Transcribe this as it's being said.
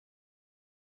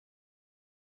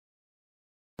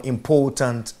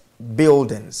important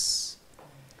buildings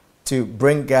to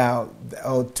bring out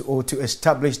or to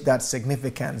establish that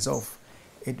significance of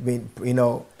it being,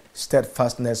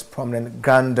 steadfastness, prominent,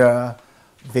 grandeur,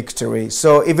 victory.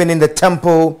 So even in the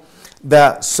temple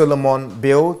that Solomon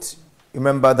built,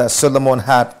 remember that Solomon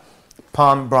had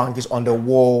palm branches on the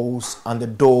walls and the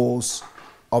doors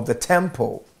of the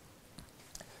temple.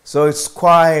 So it's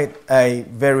quite a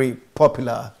very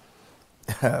popular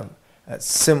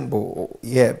symbol,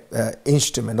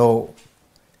 instrument or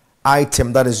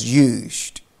item that is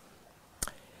used.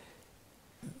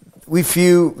 If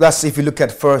you look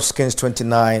at 1 Kings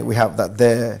 29, we have that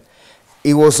there.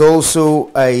 It was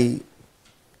also a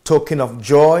token of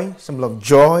joy, symbol of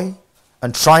joy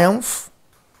and triumph.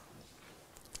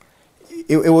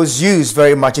 It was used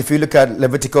very much. If you look at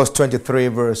Leviticus 23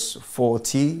 verse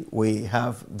 40, we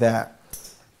have that.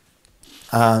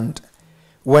 And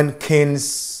when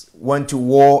kings went to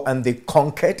war and they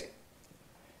conquered,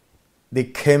 they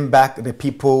came back, the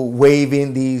people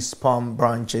waving these palm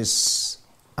branches,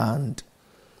 and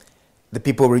the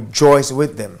people rejoiced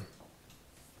with them.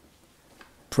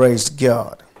 Praise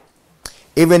God.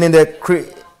 Even in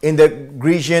the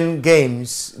Grecian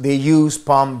games, they use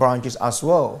palm branches as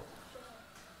well.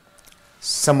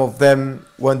 Some of them,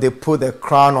 when they put a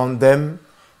crown on them,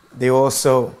 they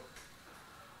also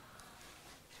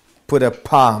put a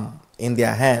palm in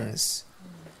their hands,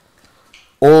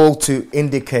 all to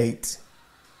indicate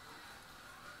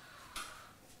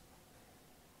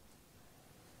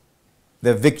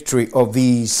the victory of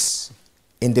these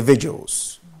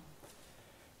individuals.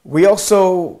 We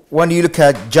also, when you look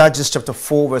at Judges chapter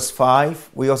 4 verse 5,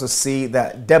 we also see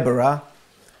that Deborah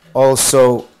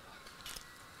also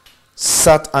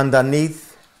sat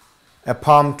underneath a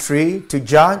palm tree to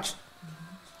judge,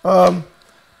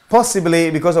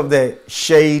 possibly because of the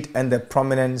shade and the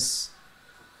prominence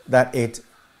that it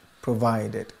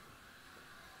provided.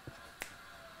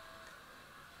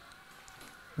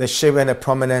 The shade and the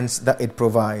prominence that it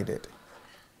provided.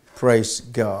 Praise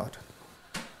God.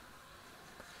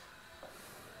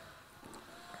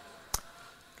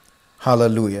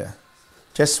 Hallelujah.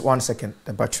 Just 1 second.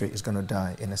 The battery is going to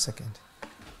die in a second.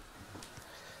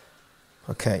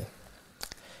 Okay.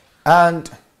 And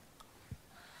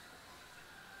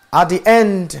at the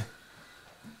end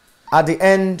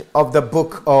of the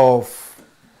book of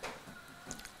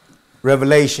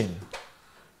Revelation,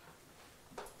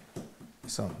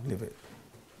 leave it.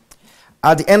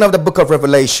 At the end of the book of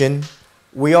Revelation,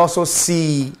 we also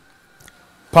see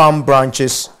palm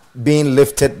branches being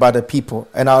lifted by the people.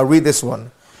 And I'll read this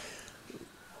one.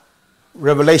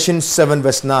 Revelation 7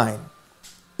 verse 9.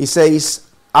 It says,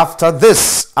 "After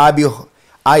this I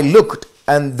looked,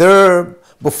 and there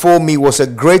before me was a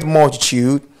great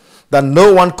multitude that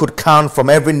no one could count, from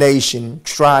every nation,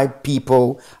 tribe,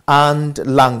 people, and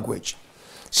language,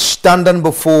 standing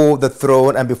before the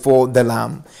throne and before the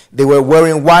Lamb. They were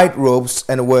wearing white robes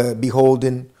and were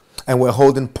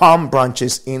holding palm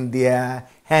branches in their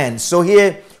hands." So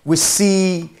here we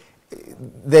see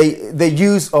the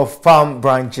use of palm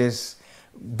branches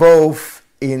both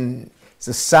in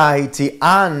society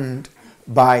and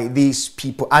by these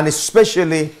people, and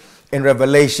especially in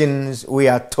Revelations, we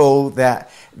are told that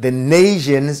the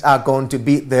nations are going to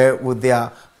be there with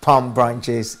their palm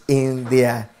branches in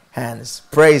their hands.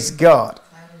 Praise God.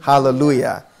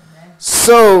 Hallelujah.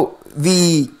 So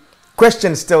the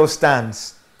question still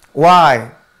stands.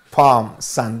 Why Palm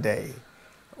Sunday?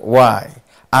 Why?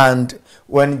 And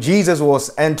when Jesus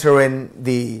was entering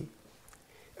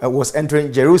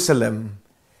Jerusalem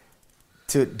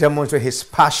to demonstrate his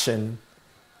passion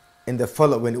in the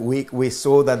following week, we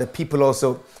saw that the people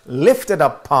also lifted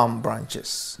up palm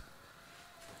branches.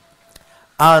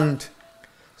 And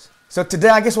so today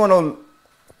I just want to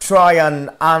try and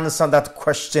answer that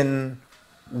question,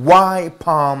 why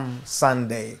Palm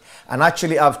Sunday? And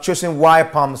actually I've chosen Why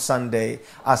Palm Sunday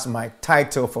as my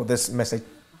title for this message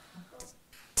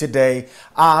today,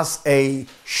 as a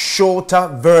shorter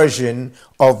version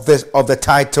of the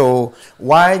title,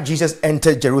 Why Jesus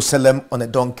Entered Jerusalem on a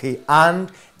Donkey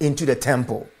and into the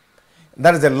Temple.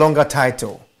 That is a longer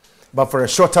title, but for a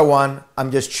shorter one,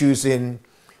 I'm just choosing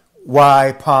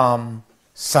Why Palm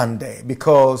Sunday,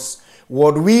 because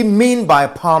what we mean by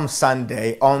Palm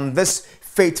Sunday, on this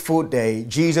fateful day,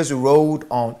 Jesus rode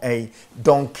on a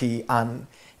donkey and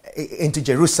into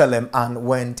Jerusalem and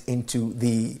went into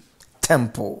the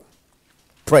temple.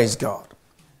 Praise God.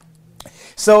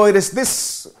 So it is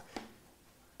this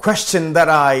question that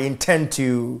I intend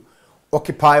to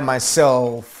occupy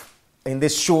myself in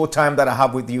this short time that I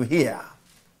have with you here.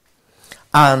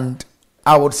 And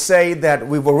I would say that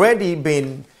we've already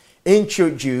been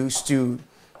introduced to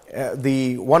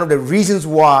one of the reasons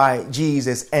why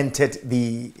Jesus entered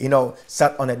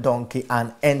sat on a donkey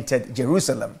and entered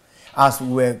Jerusalem as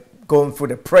we were going through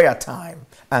the prayer time.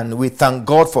 And we thank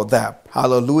God for that.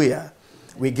 Hallelujah.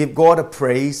 We give God the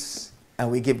praise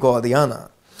and we give God the honor.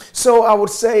 So I would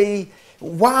say,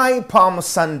 why Palm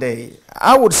Sunday?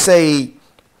 I would say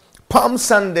Palm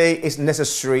Sunday is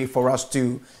necessary for us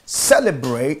to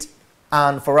celebrate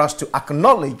and for us to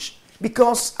acknowledge,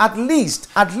 because at least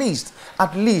it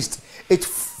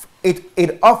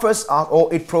offers us,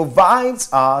 or it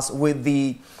provides us with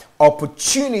the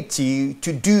opportunity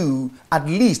to do at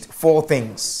least 4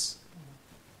 things.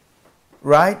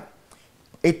 Right?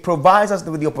 It provides us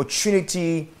with the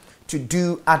opportunity to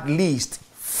do at least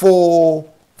 4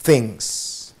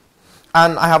 things.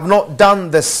 And I have not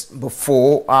done this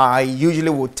before. I usually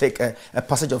would take a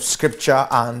passage of scripture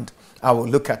and I will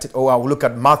look at it, or I will look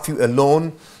at Matthew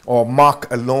alone, or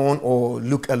Mark alone, or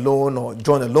Luke alone, or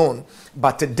John alone.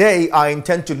 But today I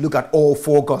intend to look at all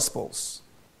 4 Gospels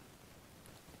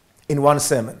in one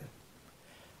sermon.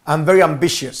 I'm very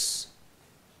ambitious,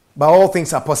 but all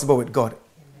things are possible with God,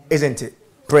 isn't it?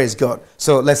 Praise God.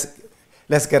 So let's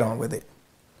get on with it.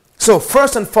 So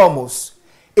first and foremost,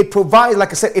 it provides, like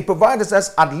I said, it provides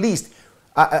us at least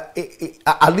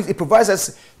it provides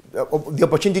us the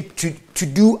opportunity to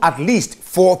do at least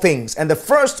 4 things. And the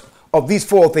first of these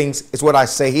 4 things is what I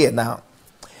say here now.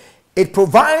 It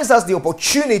provides us the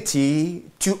opportunity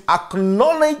to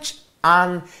acknowledge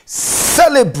and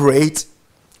celebrate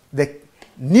the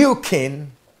new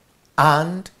King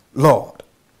and Lord.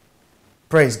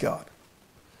 Praise God.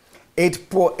 It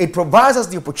provides us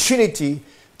the opportunity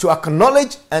to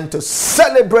acknowledge and to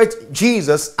celebrate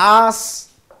Jesus as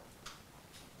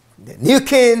the new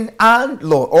King and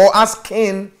Lord, or as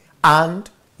King and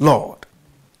Lord.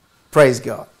 Praise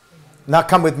God. Now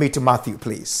come with me to Matthew,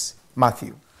 please.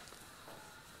 Matthew.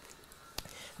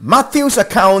 Matthew's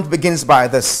account begins by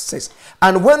this. It says,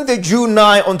 and when they drew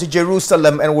nigh unto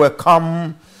Jerusalem and were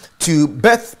come to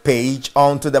Bethphage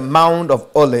unto the Mount of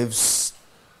Olives,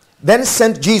 then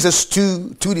sent Jesus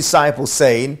two disciples,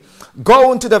 saying,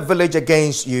 go into the village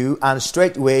against you, and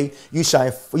straightway you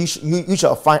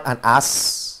shall find an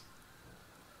ass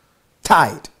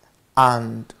tied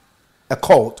and a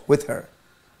colt with her,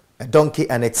 a donkey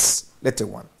and its little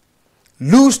one.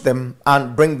 Loose them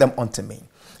and bring them unto me.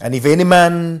 And if any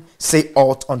man say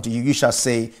aught unto you, you shall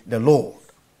say, the Lord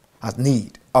has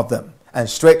need of them, and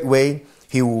straightway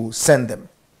he will send them.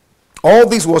 All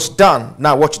this was done.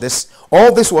 Now watch this.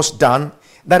 All this was done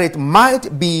that it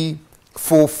might be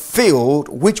fulfilled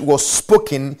which was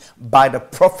spoken by the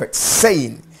prophet,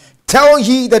 saying, tell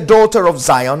ye the daughter of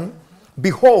Zion,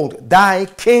 behold, thy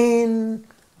king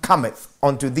cometh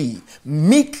unto thee,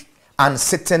 meek and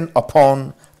sitting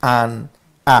upon an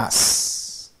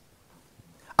ass,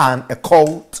 and a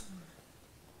colt,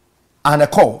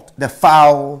 the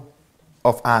foal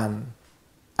of an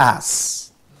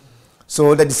ass.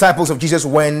 So the disciples of Jesus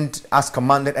went as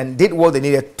commanded and did what they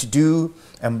needed to do,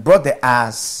 and brought the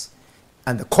ass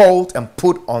and the colt and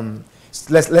put on,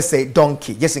 let's say,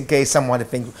 donkey, just in case someone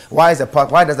thinks, why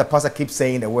does the pastor keep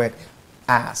saying the word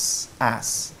ass?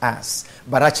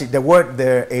 But actually the word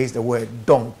there is the word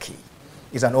donkey.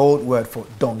 It's an old word for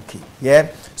donkey.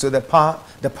 Yeah. So the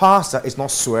pastor is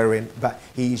not swearing, but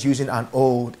he is using an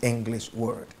old English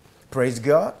word. Praise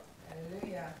God.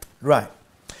 Hallelujah. Right.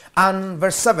 And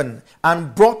verse 7,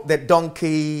 and brought the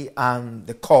donkey and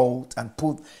the colt and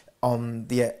put on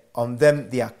them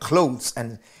their clothes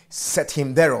and set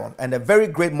him thereon. And a very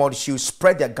great multitude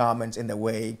spread their garments in the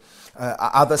way.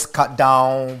 Others cut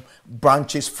down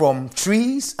branches from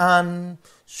trees and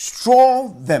straw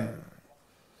them.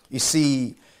 You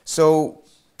see, so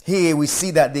here we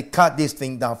see that they cut this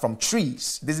thing down from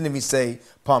trees. It doesn't even say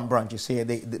palm branches here,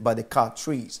 but they cut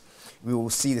trees. We will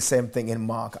see the same thing in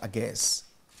Mark, I guess.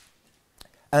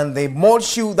 And the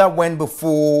multitude that went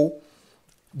before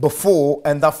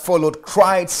and that followed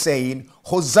cried, saying,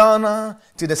 Hosanna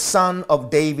to the Son of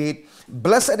David.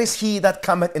 Blessed is he that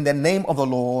cometh in the name of the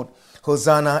Lord.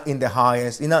 Hosanna in the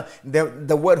highest. You know,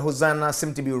 the word Hosanna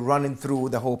seemed to be running through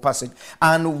the whole passage.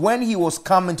 And when he was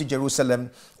coming to Jerusalem,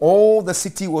 all the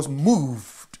city was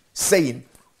moved, saying,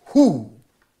 who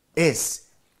is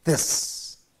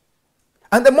this?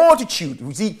 And the multitude,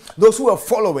 you see, those who are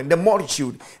following, the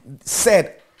multitude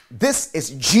said, this is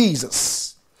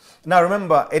Jesus. Now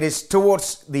remember, it is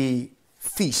towards the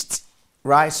feast,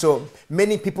 right? So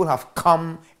many people have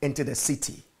come into the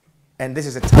city. And this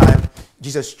is the time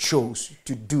Jesus chose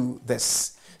to do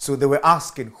this. So they were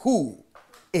asking, who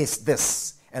is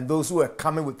this? And those who were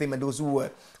coming with him and those who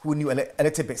knew a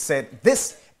little bit said,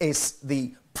 this is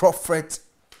the prophet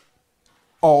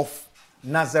of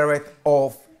Nazareth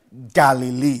of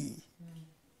Galilee.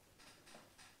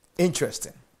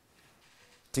 Interesting.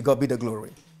 To God be the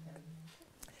glory.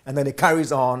 And then it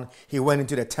carries on. He went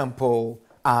into the temple,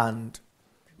 and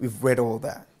we've read all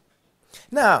that.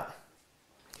 Now,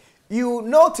 you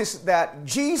notice that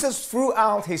Jesus,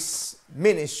 throughout his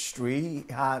ministry,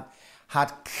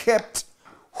 had kept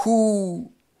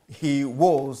who he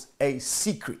was a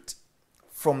secret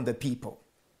from the people,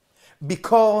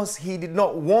 because he did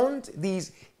not want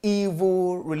these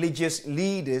evil religious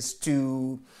leaders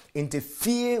to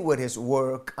interfere with his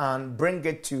work and bring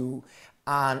it to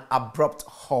an abrupt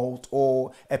halt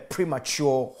or a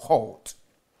premature halt.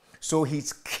 So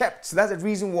he's kept. So that's the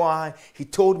reason why he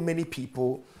told many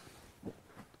people,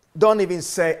 don't even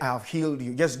say, I have healed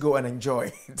you. Just go and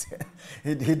enjoy it.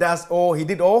 he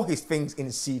did all his things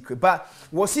in secret. But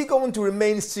was he going to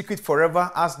remain secret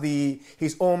forever, as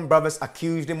his own brothers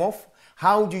accused him of?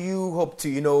 How do you hope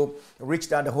to, reach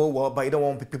down the whole world, but you don't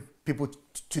want people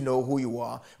to know who you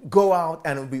are? Go out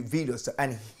and reveal yourself.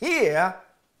 And here,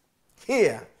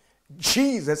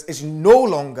 Jesus is no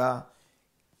longer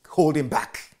holding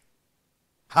back.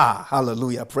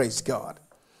 Hallelujah, praise God.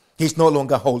 He's no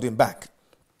longer holding back.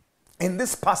 In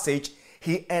this passage,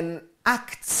 he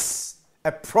enacts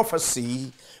a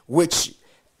prophecy which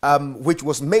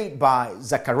was made by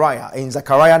Zechariah. In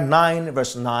Zechariah 9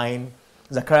 verse 9,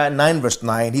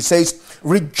 he says,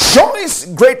 "Rejoice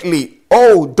greatly,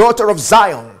 O daughter of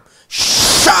Zion.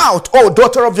 Shout, O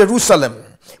daughter of Jerusalem.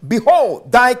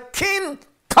 Behold, thy king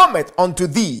cometh unto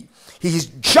thee. He is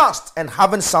just and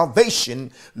having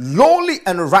salvation, lowly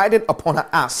and riding upon an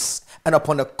ass, and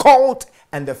upon a colt,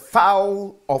 and the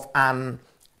fowl of an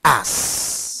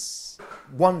ass."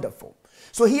 Wonderful.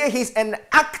 So here he's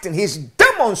enacting, he's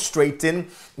demonstrating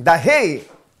that, hey,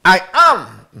 I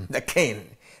am the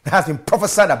king that has been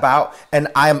prophesied about, and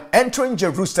I am entering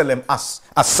Jerusalem as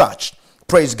such.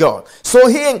 Praise God. So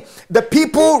here the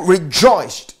people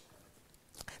rejoiced.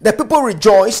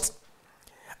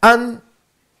 And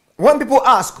when people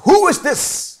ask, who is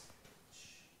this?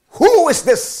 Who is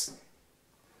this?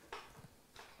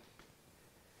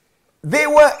 They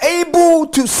were able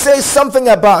to say something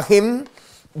about him,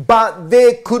 but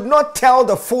they could not tell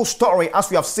the full story,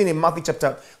 as we have seen in Matthew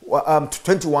chapter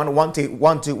 21, 1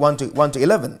 to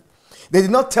 11. They did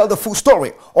not tell the full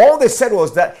story. All they said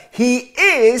was that he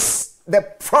is the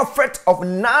prophet of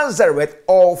Nazareth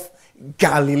of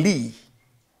Galilee.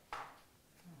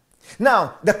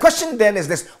 Now, the question then is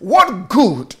this: what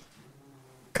good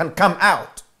can come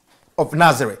out of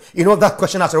Nazareth? That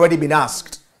question has already been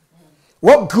asked.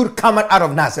 What good cometh out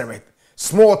of Nazareth?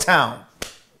 Small town.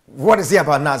 What is it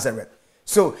about Nazareth?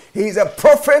 So he's a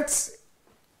prophet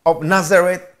of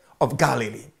Nazareth of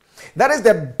Galilee. That is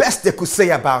the best they could say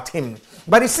about him.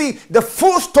 But you see, the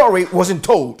full story wasn't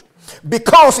told.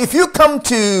 Because if you come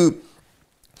to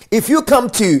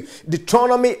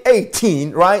Deuteronomy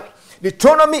 18, right?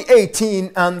 Deuteronomy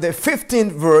 18 and the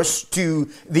 15th verse to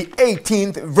the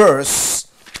 18th verse,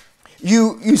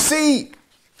 you see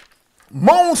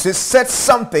Moses said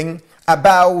something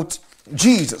about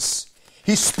Jesus.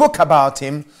 He spoke about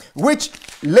him, which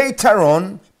later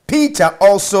on Peter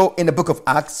also in the book of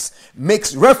Acts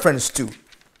makes reference to.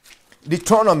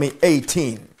 Deuteronomy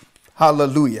 18.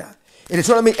 Hallelujah. In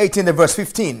Deuteronomy 18 and verse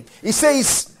 15, he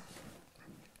says,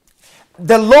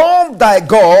 "The Lord thy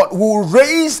God will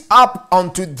raise up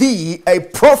unto thee a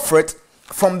prophet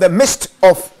from the midst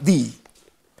of thee,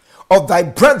 of thy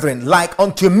brethren, like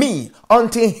unto me.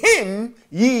 Unto him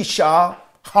ye shall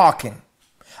hearken,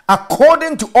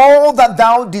 according to all that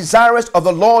thou desirest of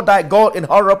the Lord thy God in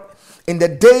Horeb, in the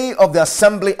day of the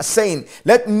assembly, saying,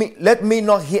 let me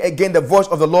not hear again the voice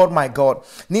of the Lord my God,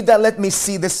 neither let me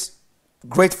see this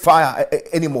great fire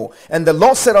anymore. And the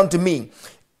Lord said unto me,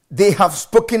 they have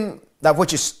spoken that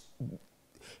which is,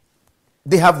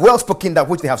 they have well spoken that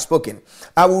which they have spoken.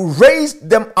 I will raise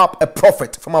them up a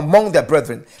prophet from among their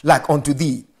brethren, like unto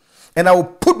thee. And I will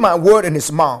put my word in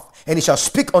his mouth, and he shall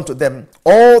speak unto them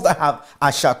all that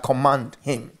I shall command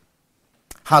him."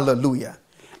 Hallelujah.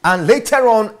 And later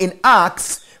on in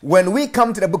Acts, when we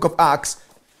come to the book of Acts,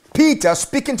 Peter,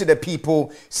 speaking to the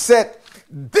people, said,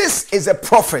 "This is a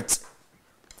prophet."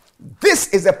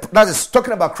 That is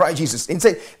talking about Christ Jesus. And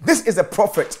said, "This is a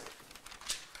prophet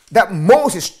that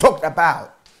Moses talked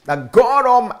about. That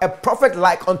God, a prophet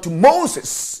like unto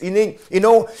Moses.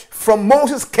 From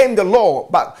Moses came the law,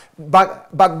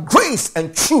 but grace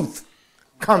and truth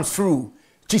comes through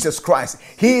Jesus Christ.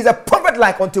 He is a prophet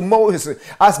like unto Moses.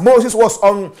 As Moses was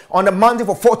on the mountain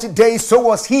for 40 days, so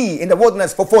was he in the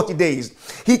wilderness for 40 days.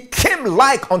 He came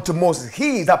like unto Moses.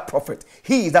 He is that prophet.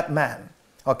 He is that man.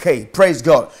 Okay, praise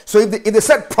God. So if they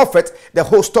said prophet, the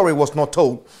whole story was not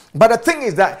told. But the thing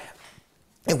is that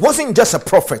it wasn't just a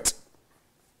prophet.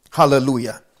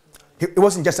 Hallelujah. It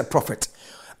wasn't just a prophet.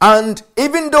 And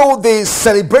even though they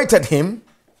celebrated him,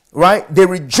 right, they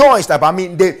rejoiced about,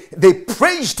 they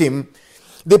praised him.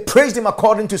 They praised him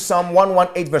according to Psalm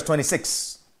 118 verse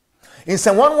 26. In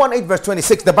Psalm 118 verse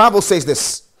 26, the Bible says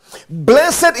this: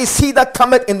 Blessed is he that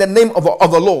cometh in the name of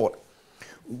the Lord.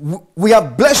 We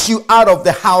have blessed you out of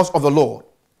the house of the Lord.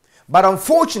 But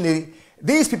unfortunately,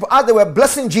 these people, as they were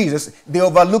blessing Jesus, they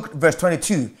overlooked verse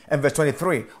 22 and verse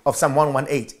 23 of Psalm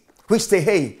 118, which say,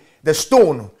 hey, the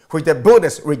stone which the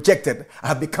builders rejected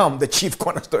have become the chief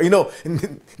cornerstone.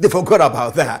 They forgot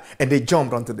about that and they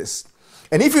jumped onto this.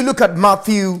 And if you look at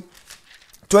Matthew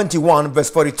 21 verse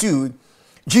 42,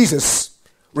 Jesus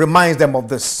reminds them of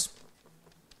this.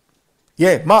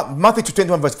 Yeah, Matthew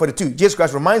 21 verse 42, Jesus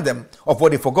Christ reminds them of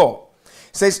what they forgot.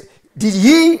 It says, Did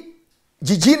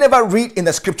ye never read in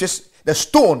the scriptures, the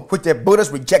stone which the builders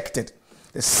rejected,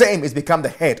 the same is become the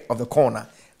head of the corner.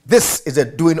 This is the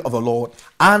doing of the Lord,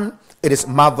 and it is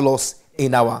marvelous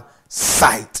in our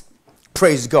sight.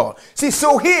 Praise God. See,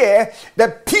 so here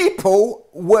the people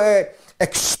were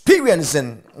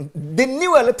experiencing, they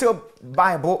knew a little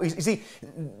Bible. You see,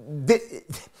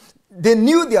 they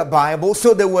knew their Bible,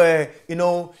 so they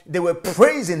were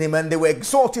praising him and they were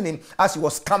exalting him as he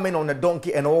was coming on a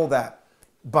donkey and all that.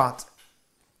 But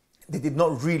they did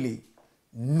not really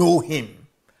know him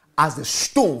as the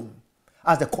stone,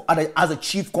 as the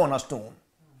chief cornerstone.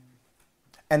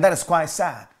 And that is quite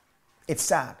sad. It's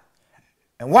sad.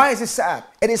 And why is it sad?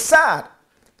 It is sad.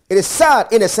 It is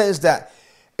sad in the sense that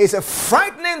it's a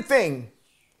frightening thing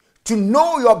to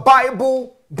know your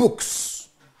Bible books,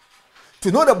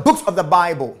 to know the books of the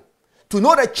Bible, to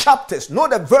know the chapters, know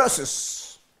the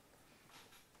verses,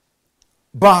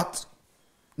 but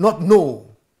not know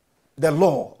the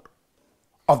Lord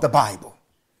of the Bible.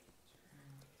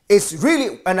 It's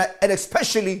really, and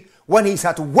especially when he's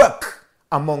at work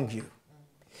among you.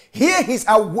 Here he's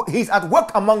at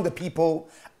work among the people,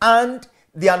 and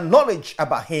their knowledge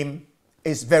about him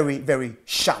is very, very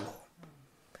shallow.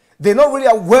 They're not really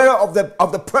aware of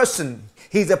the person.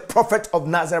 He's a prophet of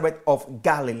Nazareth of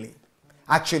Galilee.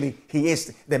 Actually, he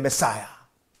is the Messiah.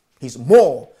 He's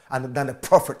more than a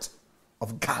prophet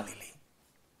of Galilee.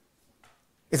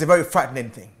 It's a very frightening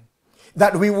thing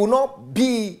that we will not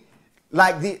be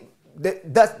like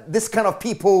this kind of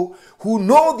people who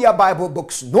know their Bible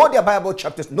books, know their Bible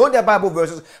chapters, know their Bible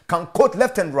verses, can quote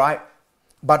left and right.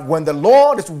 But when the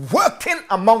Lord is working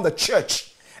among the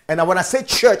church, and when I say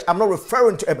church, I'm not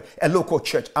referring to a local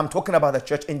church. I'm talking about the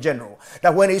church in general.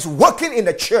 That when he's working in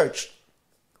the church,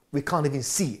 we can't even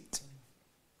see it.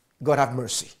 God have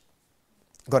mercy.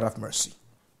 God have mercy.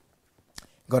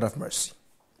 God have mercy.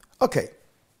 Okay.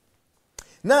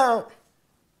 Now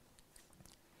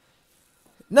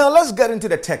let's get into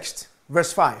the text.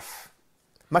 Verse 5.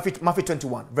 Matthew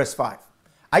 21, verse 5.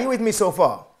 Are you with me so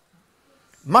far?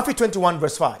 Matthew 21,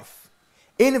 verse 5.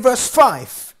 In verse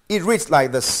 5, it reads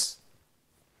like this.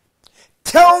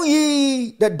 Tell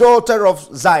ye the daughter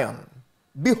of Zion,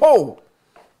 behold,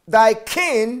 thy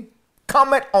king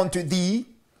cometh unto thee,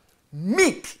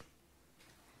 meek,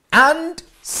 and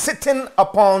sitting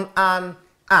upon an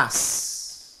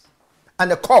ass,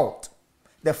 and a colt,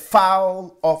 the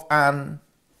fowl of an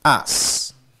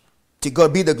ass. To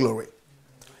God be the glory.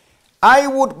 I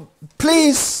would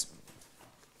please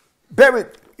bear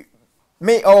with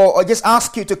me, or just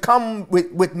ask you to come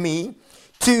with me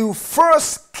to 1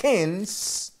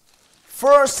 Kings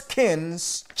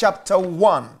chapter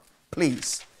 1,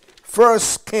 please. 1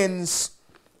 Kings,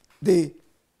 the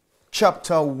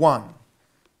chapter 1,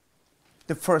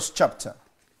 the first chapter.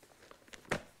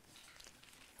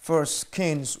 1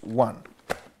 Kings 1.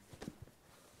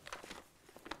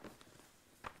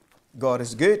 God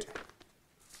is good.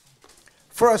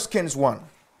 1 Kings 1.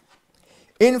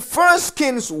 In 1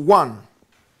 Kings 1,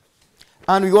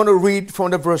 and we're going to read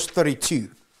from the verse 32.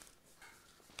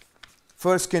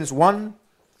 1 Kings 1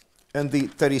 and the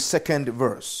 32nd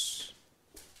verse.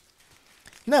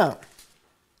 Now,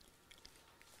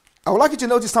 I would like you to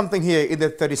notice something here in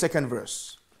the 32nd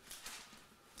verse.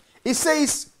 It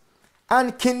says,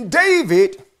 and King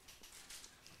David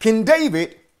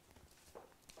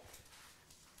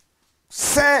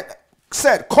said,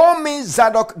 call me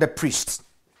Zadok the priest,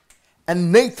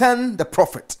 and Nathan the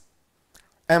prophet,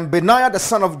 and Benaiah the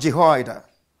son of Jehoiada.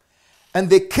 And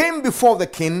they came before the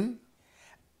king.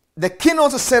 The king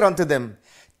also said unto them,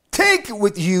 take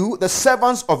with you the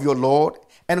servants of your Lord,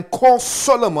 and call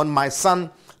Solomon my son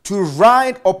to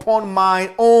ride upon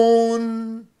my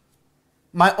own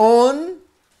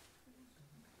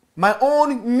My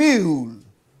own mule.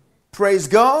 Praise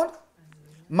God.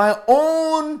 My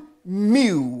own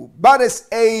mule. That is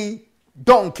a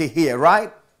donkey here,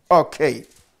 right? Okay.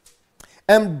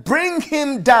 And bring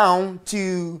him down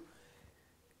to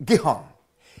Gihon.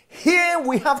 Here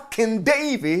we have King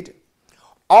David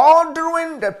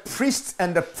ordering the priests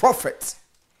and the prophets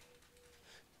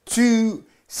to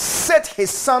set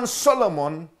his son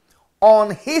Solomon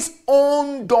on his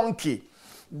own donkey.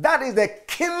 That is the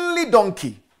kingly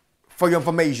donkey, for your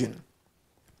information.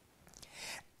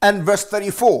 And verse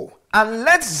 34, and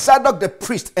let Zadok the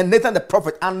priest and Nathan the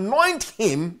prophet anoint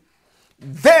him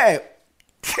their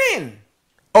king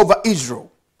over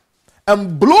Israel,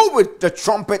 and blow with the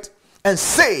trumpet and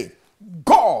say,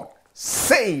 God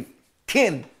save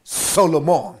King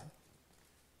Solomon.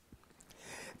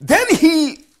 Then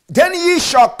ye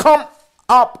shall come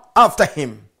up after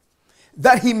him,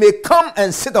 that he may come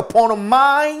and sit upon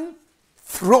my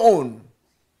throne.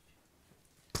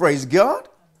 Praise God.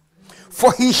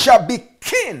 For he shall be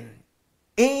king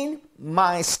in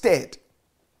my stead,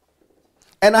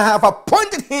 and I have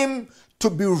appointed him to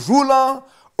be ruler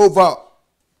over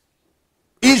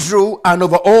Israel and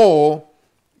over all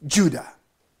Judah.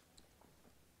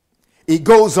 It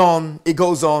goes on,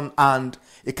 and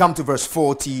it comes to verse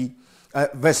 40,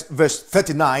 verse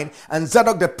 39. And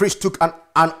Zadok the priest took an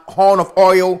horn of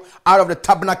oil out of the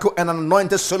tabernacle and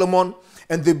anointed Solomon,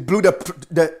 and they blew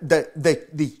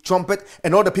the trumpet,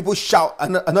 and all the people shout,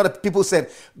 and other people said,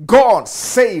 God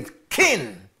save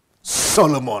King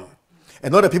Solomon.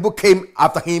 And other people came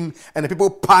after him, and the people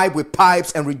piped with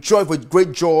pipes and rejoiced with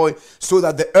great joy, so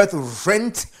that the earth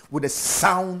rent with the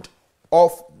sound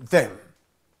of them.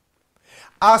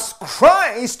 As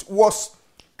Christ was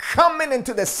coming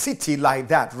into the city like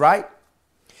that, right?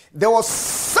 There was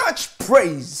such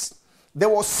praise, there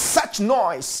was such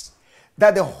noise,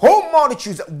 that the whole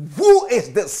multitude said, who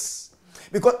is this?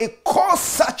 Because it caused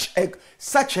such a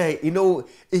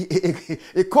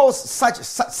it caused such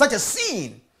a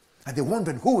scene. And they're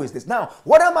wondering, who is this? Now,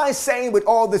 what am I saying with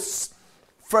all this?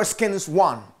 1 Kings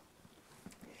 1.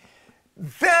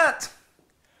 That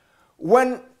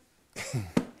when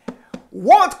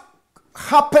what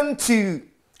happened to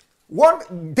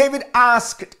what David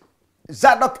asked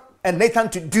Zadok and Nathan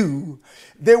to do,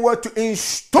 they were to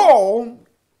install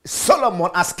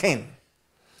Solomon as king.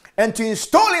 And to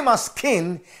install him as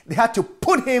king, they had to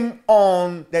put him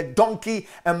on the donkey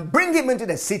and bring him into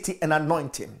the city and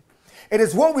anoint him. It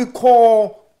is what we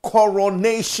call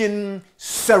coronation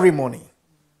ceremony.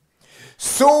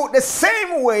 So the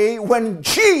same way when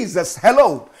Jesus,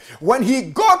 when he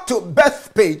got to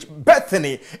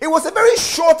Bethany, it was a very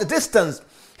short distance.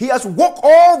 He has walked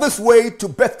all this way to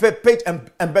Bethpage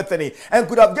and Bethany, and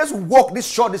could have just walked this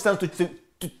short distance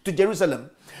to Jerusalem.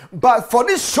 But for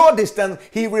this short distance,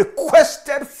 he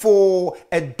requested for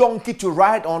a donkey to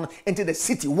ride on into the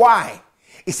city. Why?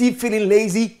 Is he feeling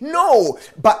lazy? No,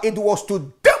 but it was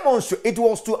to demonstrate, it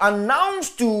was to announce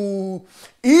to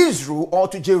Israel or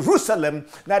to Jerusalem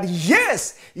that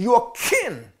yes, your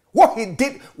king, what he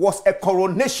did was a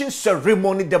coronation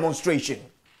ceremony demonstration.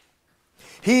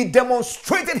 He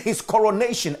demonstrated his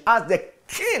coronation as the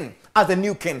king, as the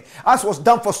new king. As was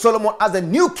done for Solomon as the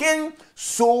new king,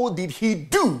 so did he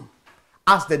do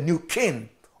as the new king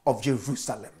of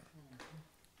Jerusalem.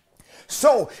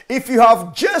 So if you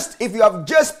have just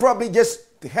probably just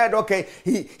heard, okay,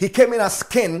 he came in as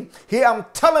king, here I'm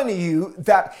telling you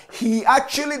that he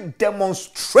actually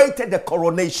demonstrated the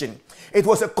coronation. It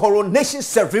was a coronation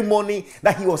ceremony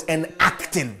that he was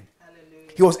enacting.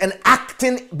 Hallelujah. He was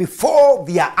enacting before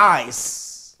their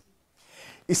eyes.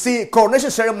 You see, coronation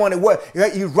ceremony where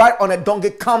you ride on a donkey,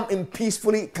 come in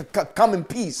peacefully, come in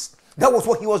peace. That was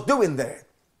what he was doing there,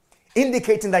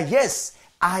 indicating that yes,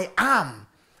 I am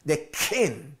the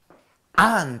king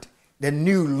and the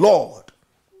new Lord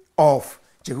of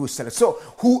Jerusalem. So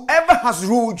whoever has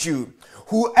ruled you,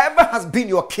 whoever has been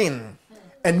your king,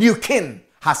 a new king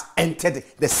has entered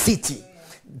the city.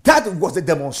 That was the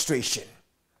demonstration.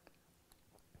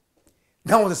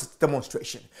 That was the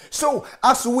demonstration. So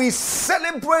as we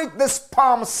celebrate this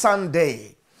Palm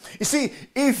Sunday, you see,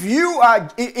 if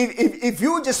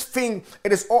you just think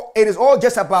it is all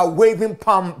just about waving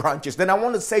palm branches, then I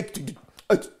want to say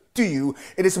to you,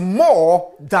 it is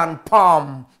more than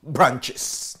palm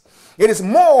branches. It is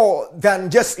more than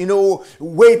just,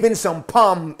 waving some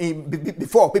palm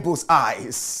before people's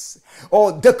eyes,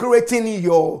 or decorating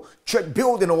your church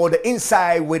building or the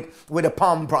inside with the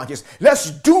palm branches.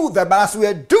 Let's do that, but as we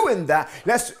are doing that,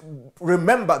 let's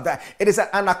remember that it is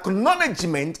an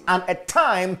acknowledgement and a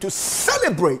time to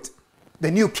celebrate the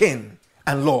new King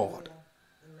and Lord.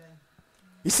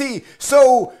 You see,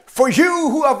 so For you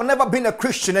who have never been a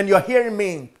Christian and you're hearing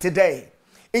me today,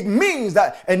 it means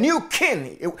that a new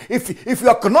king, if you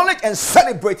acknowledge and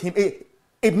celebrate him,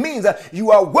 it means that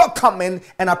you are welcoming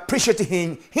and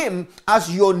appreciating him as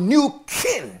your new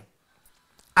king,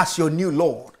 as your new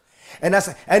Lord. And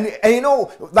you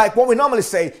know, like what we normally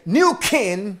say, new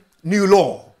king, new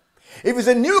law. If it's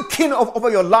a new king over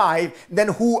your life, then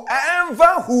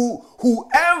whoever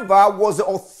was the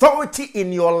authority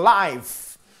in your life,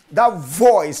 that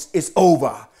voice is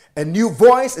over. A new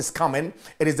voice is coming.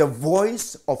 It is the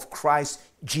voice of Christ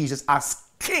Jesus as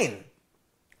king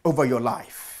over your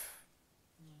life.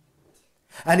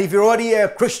 And if you're already a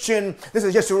Christian, this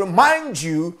is just to remind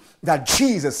you that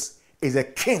Jesus is a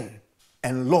king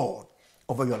and Lord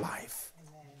over your life.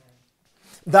 Amen.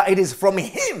 That it is from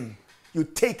him you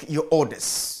take your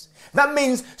orders. That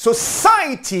means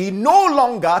society no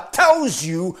longer tells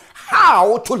you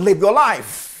how to live your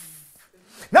life.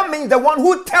 That means the one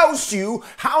who tells you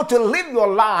how to live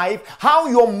your life, how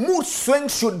your mood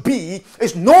swings should be,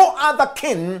 is no other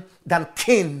king than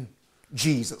King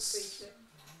Jesus.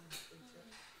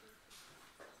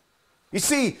 You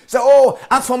see, so,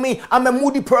 as for me, I'm a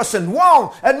moody person.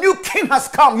 Wow, a new king has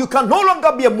come. You can no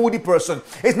longer be a moody person.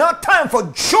 It's now time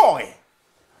for joy.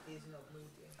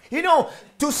 You know,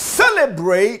 to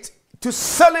celebrate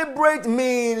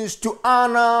means to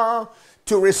honor,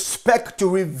 to respect, to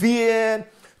revere,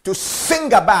 to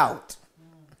sing about.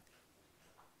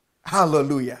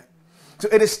 Hallelujah. So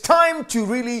it is time to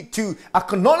really to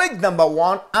acknowledge, number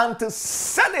one, and to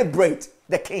celebrate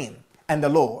the King and the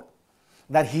Lord.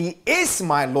 That he is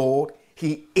my Lord,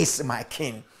 he is my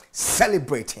King.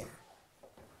 Celebrate him.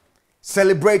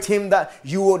 Celebrate him.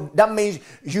 That means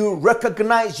you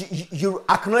recognize, you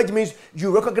acknowledge means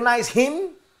you recognize him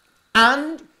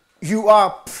and you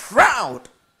are proud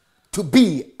to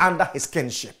be under his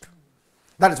kingship.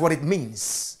 That is what it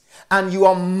means. And you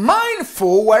are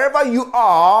mindful wherever you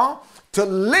are to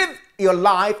live your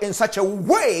life in such a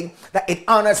way that it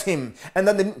honors him. And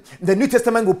then the New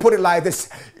Testament will put it like this.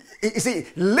 You see,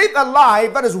 live a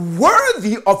life that is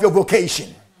worthy of your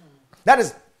vocation. That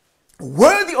is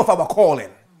worthy of our calling.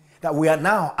 That we are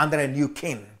now under a new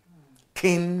king.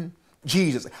 King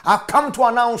Jesus. I've come to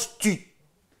announce to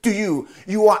you,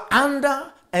 you are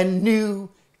under a new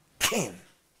king.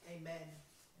 Amen.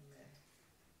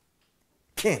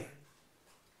 King.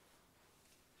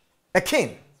 A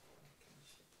king.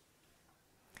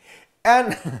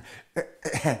 And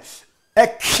a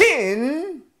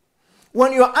king,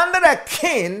 when you're under a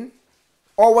king,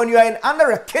 or when you are under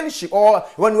a kingship, or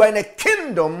when you are in a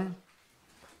kingdom,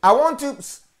 I want to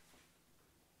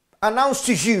announce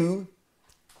to you,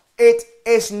 it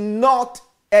is not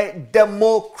a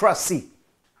democracy.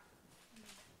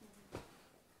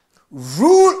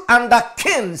 Rule under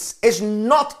kings is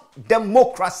not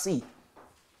democracy.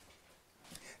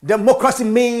 Democracy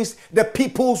means the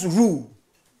people's rule.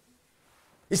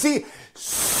 You see,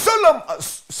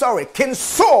 King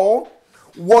Saul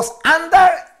was under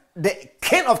the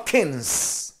King of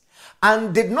Kings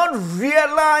and did not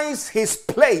realize his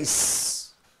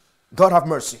place. God have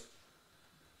mercy.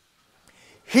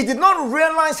 He did not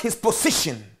realize his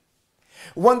position.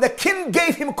 When the king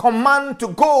gave him command to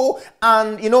go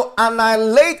and,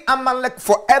 annihilate Amalek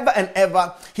forever and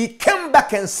ever, he came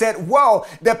back and said, well,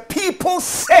 the people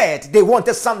said they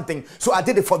wanted something, so I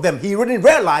did it for them. He didn't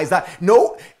realize that,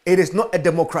 no, it is not a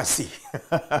democracy.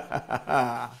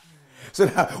 So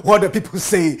what the people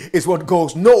say is what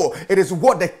goes. No, it is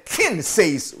what the king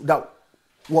says that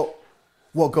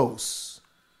what goes.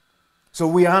 So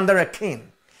we are under a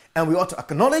king, and we ought to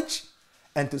acknowledge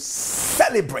and to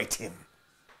celebrate him.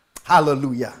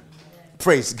 Hallelujah. Amen.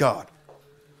 Praise God.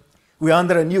 We are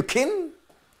under a new king.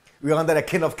 We are under the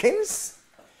King of Kings,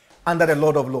 under the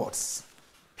Lord of Lords.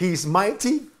 He is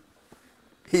mighty,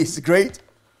 he is great,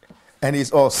 and he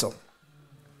is awesome.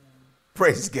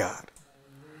 Praise God.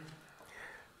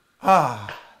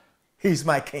 He's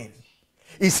my king.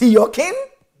 Is he your king?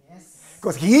 Yes.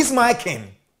 Because he is my king,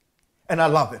 and I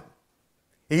love him.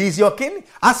 He is your king.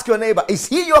 Ask your neighbor, is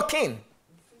he your king?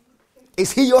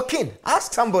 Is he your king?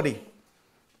 Ask somebody.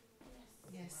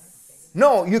 Yes.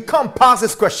 No, you can't pass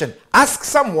this question. Ask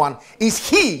someone, is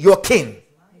he your king?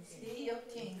 Is he your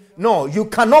king? No, you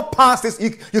cannot pass this.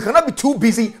 You cannot be too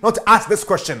busy not to ask this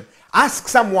question. Ask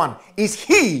someone, is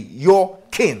he your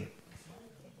king?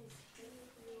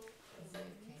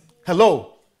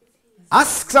 Hello?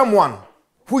 Ask someone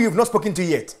who you've not spoken to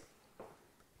yet.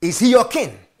 Is he your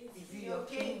king? Is he your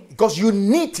king? Because you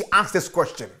need to ask this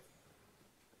question.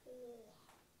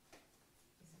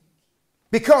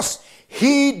 Because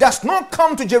He does not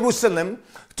come to Jerusalem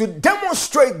to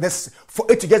demonstrate this for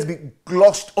it to just be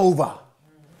glossed over.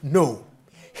 No.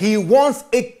 He wants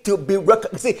it to be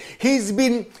recognized. See, he's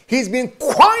been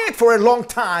quiet for a long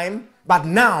time, but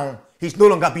now he's no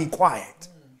longer being quiet.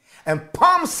 And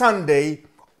Palm Sunday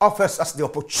offers us the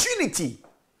opportunity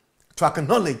to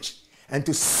acknowledge and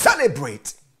to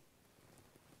celebrate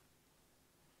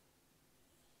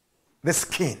this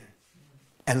King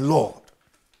and Lord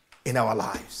in our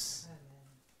lives.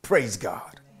 Praise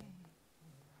God.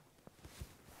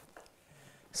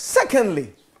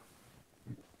 Secondly,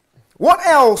 what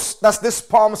else does this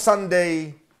Palm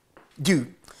Sunday do?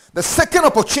 The second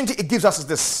opportunity it gives us is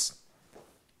this.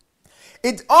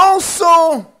 It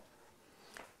also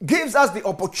gives us the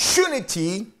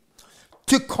opportunity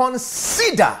to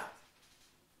consider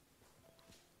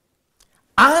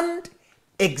and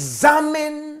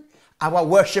examine our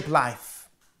worship life.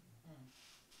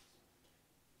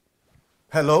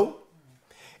 Hello?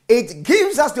 It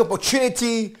gives us the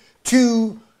opportunity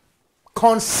to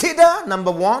consider,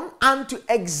 number one, and to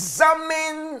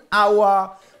examine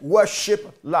our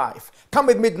worship life. Come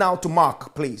with me now to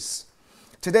Mark, please.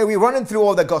 Today we're running through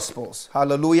all the Gospels.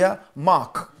 Hallelujah.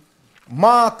 Mark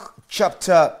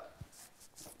chapter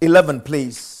 11,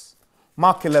 please.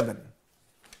 Mark 11.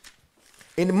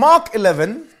 In Mark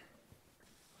 11,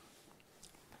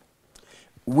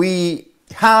 we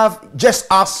have just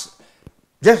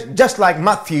like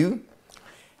Matthew,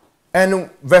 and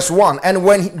verse 1. And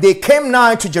when they came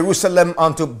nigh to Jerusalem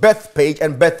unto Bethpage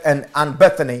and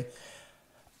Bethany,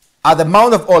 at the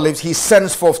Mount of Olives, he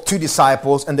sends forth 2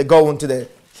 disciples, and they go into the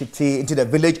city, into the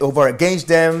village over against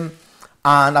them.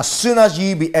 And as soon as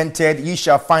ye be entered, ye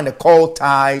shall find a colt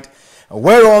tied,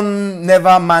 whereon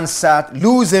never man sat.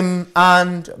 Loose him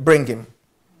and bring him.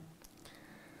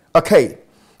 Okay,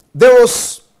 there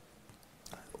was,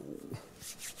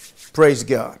 praise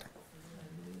God.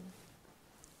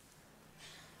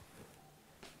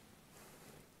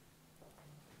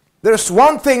 There's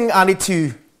one thing I need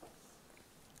to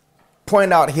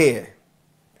point out here.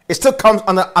 It still comes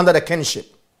under the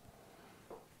kinship.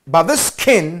 But this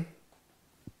king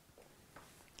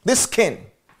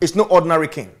is no ordinary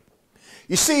king.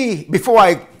 You see, before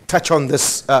I touch on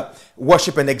this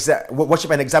worship and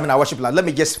examine our worship life, let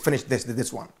me just finish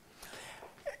this one.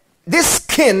 This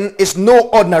king is no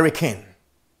ordinary king.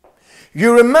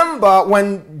 You remember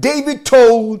when David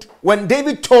told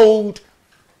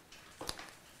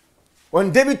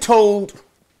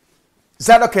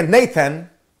Zadok and Nathan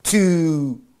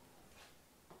to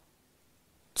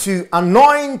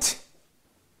anoint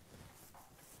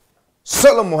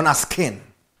Solomon as king,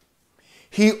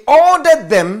 he ordered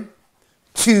them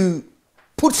to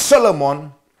put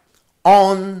Solomon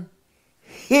on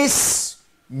his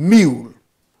mule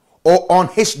or on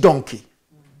his donkey.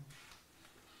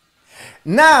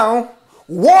 Now,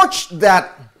 watch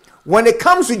that when it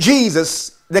comes to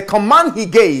Jesus, the command he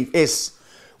gave is,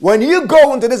 when you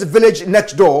go into this village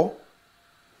next door,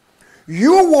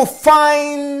 you will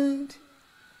find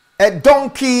a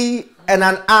donkey and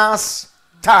an ass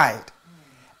tied.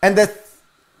 And the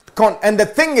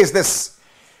thing is this,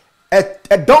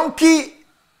 a donkey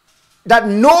that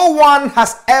no one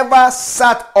has ever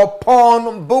sat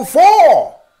upon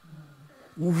before.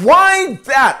 Why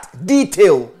that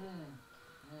detail?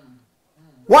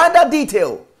 Why that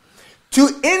detail? To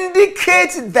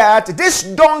indicate that this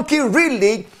donkey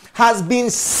really has been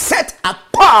set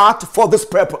apart for this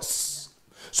purpose.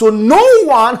 So no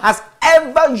one has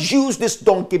ever used this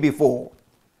donkey before.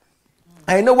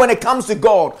 I know when it comes to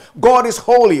God, God is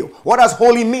holy. What does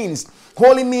holy means?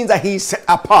 Holy means that he is set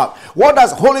apart. What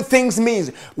does holy things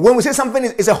mean? When we say something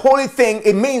is a holy thing,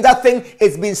 it means that thing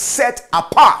is being set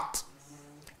apart.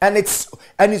 And it's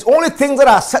only things that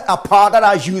are set apart that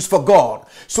are used for God.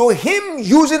 So him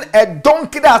using a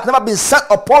donkey that has never been set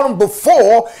upon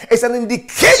before is an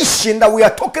indication that we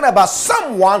are talking about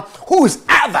someone who is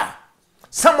other.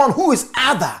 Someone who is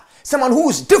other. Someone who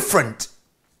is different.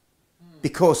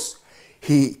 Because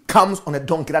he comes on a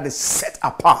donkey that is set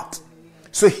apart.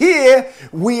 So here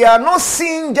we are not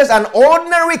seeing just an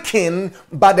ordinary king,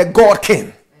 but the God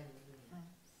king.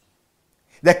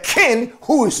 The king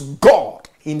who is God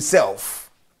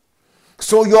himself.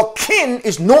 So your king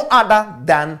is no other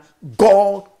than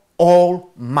God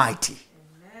Almighty.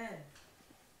 Amen.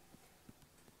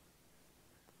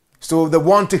 So the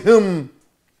one to whom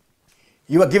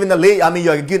you are giving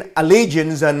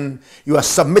allegiance and you are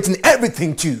submitting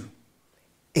everything to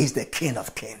is the King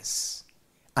of Kings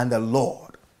and the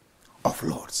Lord of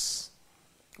Lords.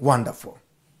 Wonderful.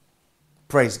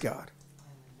 Praise God.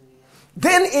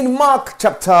 Then in Mark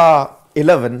chapter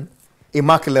 11,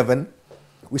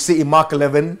 We see in Mark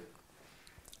 11,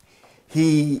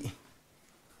 he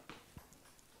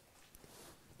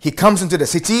comes into the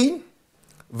city.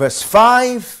 Verse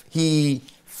 5, he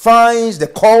finds the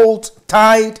colt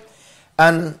tied,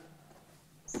 and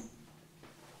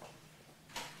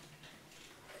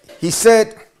he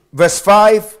said, verse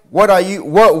 5,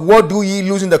 what do ye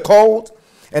lose in the colt?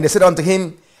 And they said unto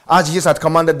him, as Jesus had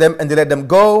commanded them, and they let them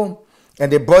go. And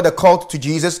they brought the colt to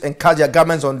Jesus and cast their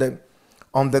garments on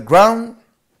the ground.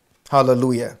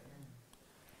 Hallelujah.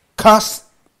 Cast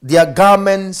their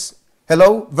garments.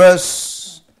 Hello,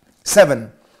 verse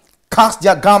 7. Cast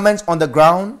their garments on the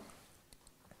ground.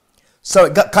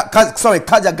 Cast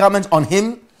their garments on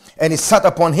him, and he sat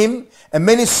upon him, and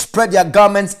many spread their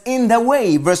garments in the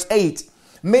way. Verse 8.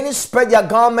 Many spread their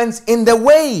garments in the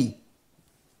way,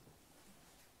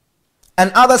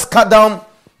 and others cut down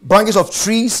branches of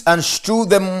trees and strew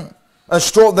them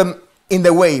in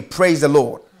the way. Praise the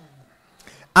Lord.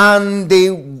 And they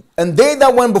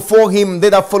that went before him, they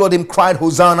that followed him, cried,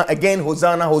 Hosanna. Again,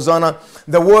 Hosanna, Hosanna.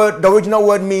 The original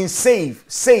word means save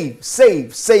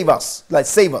us, like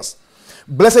save us.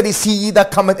 Blessed is he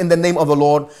that cometh in the name of the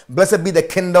Lord. Blessed be the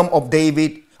kingdom of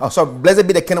David. Blessed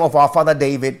be the kingdom of our father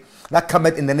David that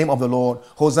cometh in the name of the Lord.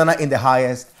 Hosanna in the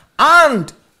highest.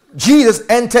 And Jesus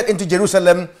entered into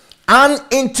Jerusalem and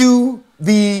into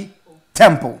the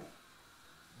temple.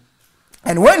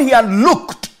 And when he had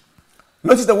looked,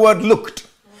 notice the word looked.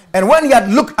 And when he had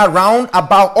looked around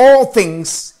about all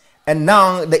things, and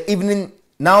now the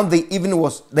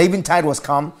eventide was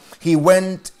come, he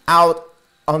went out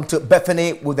unto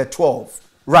Bethany with the 12.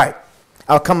 Right.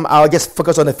 I'll just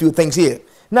focus on a few things here.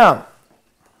 Now,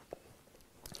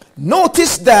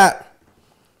 notice that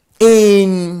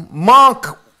in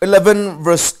Mark 11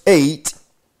 verse 8,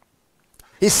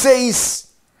 he says,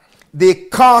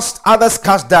 others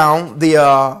cast down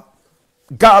their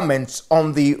garments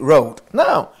on the road.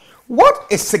 Now, what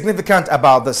is significant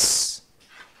about this?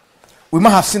 We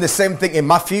might have seen the same thing in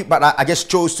Matthew, but I just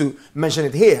chose to mention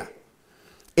it here.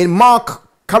 In Mark,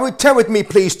 can we turn with me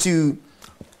please to,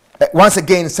 once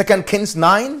again, 2 Kings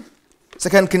 9?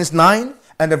 2 Kings 9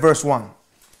 and the verse 1.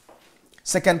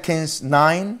 2 Kings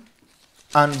 9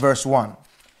 and verse 1.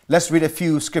 Let's read a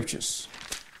few scriptures.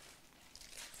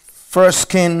 1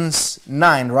 Kings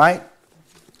 9, right?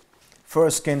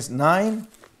 1 Kings 9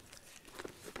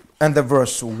 and the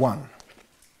verse 1.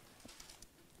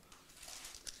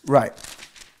 Right.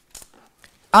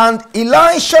 And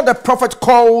Elisha the prophet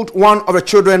called one of the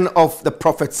children of the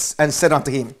prophets and said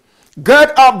unto him,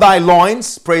 gird up thy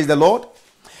loins, praise the Lord,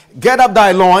 gird up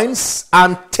thy loins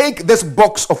and take this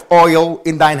box of oil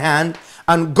in thine hand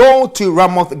and go to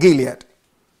Ramoth Gilead.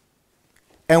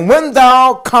 And when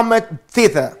thou comest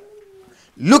thither,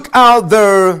 look out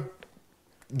there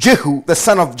Jehu, the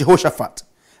son of Jehoshaphat,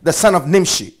 the son of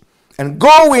Nimshi, and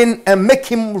go in and make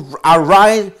him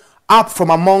arise up from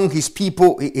among his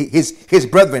people, his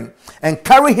brethren, and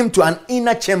carry him to an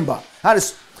inner chamber. That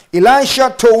is,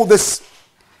 Elisha told this.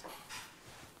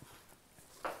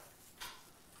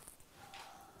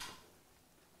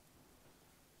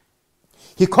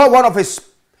 He called one of his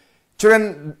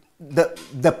children,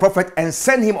 the prophet, and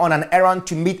sent him on an errand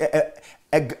to meet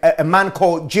a man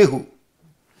called Jehu.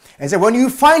 And said, when you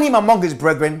find him among his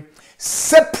brethren,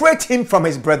 separate him from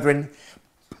his brethren,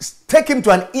 take him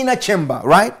to an inner chamber,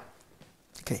 right?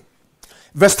 Okay.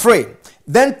 Verse 3.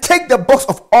 Then take the box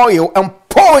of oil and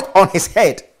pour it on his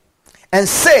head, and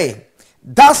say,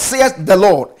 thus saith the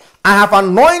Lord, I have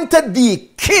anointed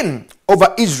thee king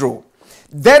over Israel.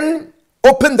 Then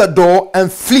open the door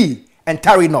and flee and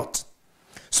tarry not.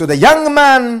 So the young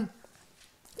man,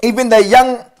 even the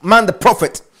young man, the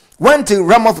prophet, went to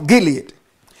Ramoth Gilead.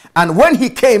 And when he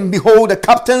came, behold, the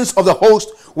captains of the host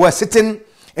were sitting.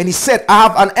 And he said, I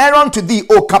have an errand to thee,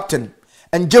 O captain.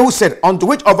 And Jehu said, unto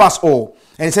which of us all?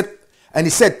 And he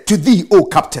said, to thee, O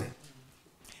captain.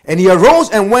 And he arose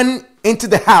and went into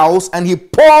the house, and he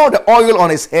poured the oil on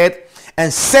his head,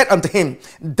 and said unto him,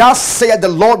 thus saith the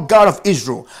Lord God of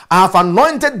Israel, I have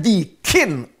anointed thee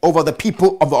king over the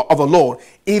people of the Lord,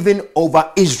 even over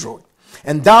Israel.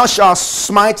 And thou shalt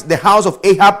smite the house of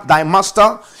Ahab thy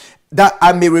master, that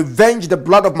I may revenge the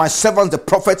blood of my servants the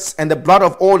prophets, and the blood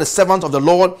of all the servants of the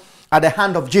Lord at the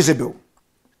hand of Jezebel.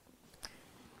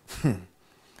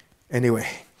 Anyway,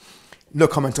 no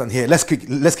comment on here. Let's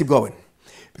keep going,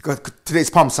 because today is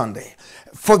Palm Sunday.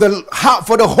 For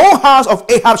the whole house of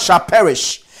Ahab shall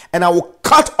perish, and I will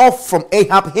cut off from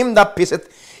Ahab him that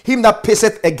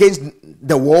pisseth against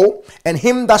the wall, and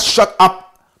him that is shut up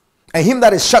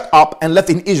and left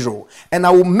in Israel. And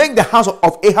I will make the house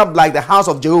of Ahab like the house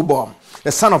of Jeroboam,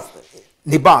 the son of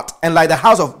Nebat, and like the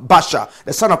house of Baasha,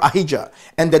 the son of Ahijah.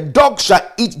 And the dog shall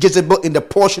eat Jezebel in the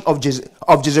portion of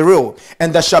Jezreel,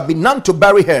 and there shall be none to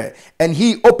bury her. And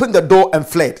he opened the door and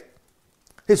fled.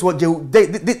 This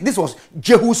was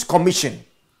Jehu's commission.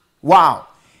 Wow.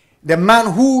 The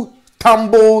man who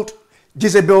tumbled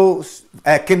Jezebel's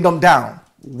kingdom down.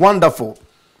 Wonderful.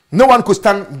 No one could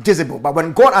stand Jezebel, but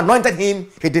when God anointed him,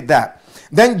 he did that.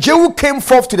 Then Jehu came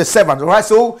forth to the servants. All right,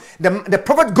 so the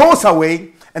prophet goes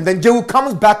away, and then Jehu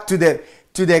comes back to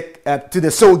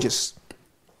the soldiers.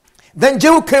 Then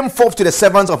Jehu came forth to the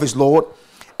servants of his Lord,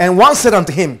 and one said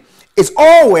unto him, "Is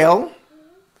all well?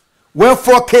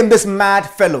 Wherefore came this mad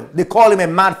fellow?" They call him a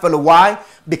mad fellow. Why?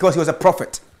 Because he was a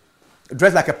prophet,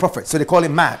 dressed like a prophet, so they call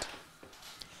him mad.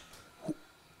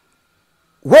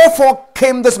 "Wherefore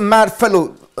came this mad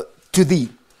fellow to thee?"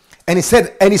 And he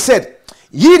said,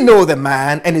 "Ye know the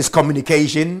man and his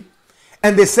communication."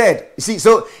 And they said, you see,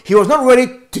 so he was not ready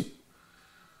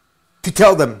to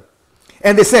tell them.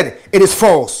 And they said, "It is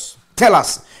false. Tell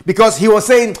us." Because he was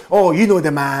saying, "Oh, you know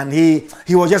the man. He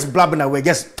was just blabbing away.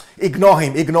 Just ignore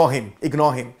him.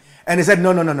 And he said,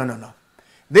 No.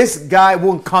 This guy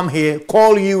won't come here,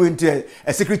 call you into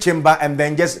a secret chamber, and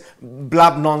then just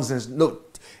blab nonsense. No,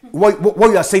 what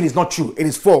you are saying is not true. It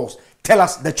is false. Tell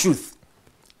us the truth.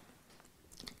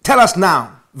 Tell us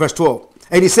now." Verse 12.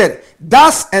 And he said,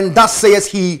 "Thus and thus saith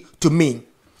he to me.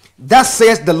 Thus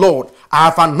saith the Lord, I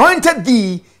have anointed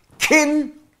thee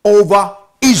king over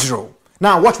Israel."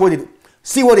 Now watch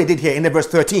see what they did here in the verse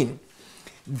 13.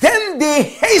 "Then they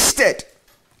hasted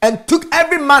and took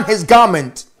every man his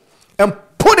garment and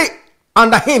put it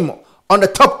under him on the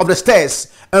top of the stairs,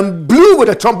 and blew with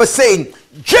a trumpet, saying,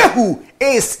 Jehu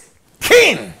is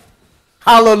king."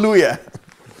 Hallelujah.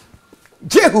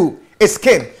 Jehu is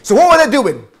king. So what were they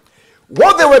doing?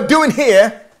 What they were doing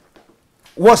here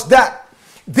was that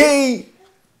they,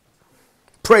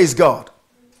 praise God,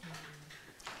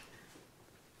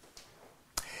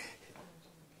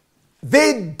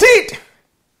 they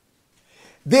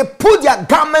put their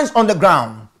garments on the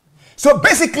ground. So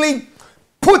basically,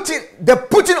 the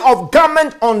putting of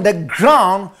garment on the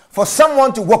ground for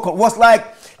someone to walk on was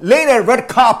like laying a red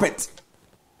carpet.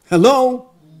 Hello?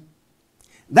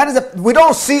 That is we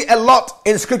don't see a lot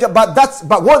in scripture, but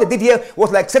what they did here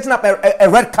was like setting up a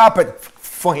red carpet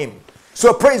for him.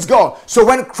 So praise God. So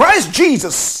when Christ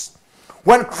Jesus,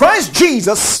 when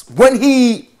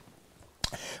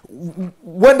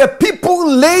the people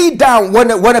lay down, when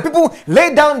the people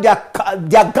lay down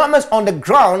their garments on the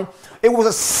ground, it was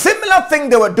a similar thing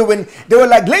they were doing. They were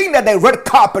like laying down the red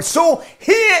carpet. So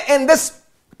here in this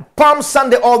Palm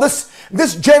Sunday, or this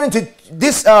journey to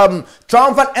this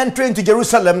triumphant entry into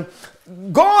Jerusalem,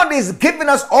 God is giving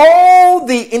us all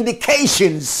the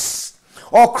indications,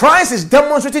 or Christ is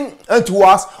demonstrating to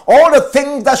us all the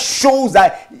things that shows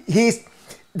that he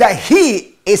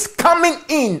is coming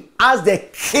in as the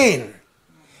king.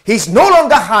 He's no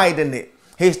longer hiding it.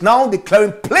 He's now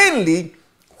declaring plainly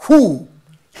who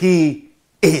he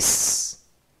is.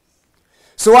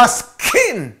 So as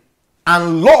king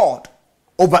and Lord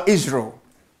over Israel,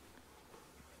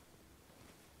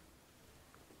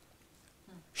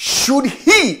 should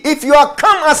he, if you are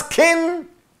come as king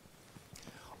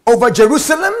over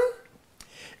Jerusalem,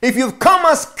 if you've come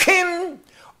as king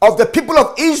of the people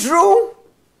of Israel,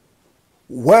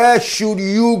 where should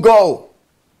you go?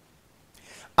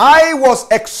 I was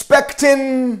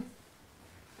expecting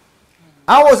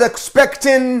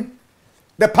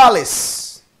the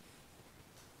palace,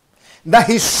 that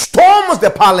he storms the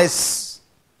palace,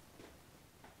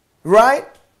 right?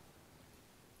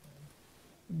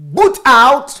 Boot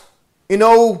out,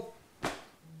 the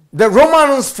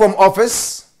Romans from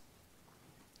office,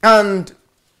 and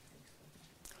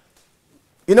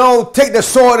take the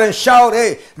sword and shout,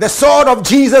 "Hey, the sword of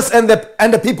Jesus and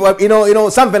the people,"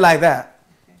 something like that.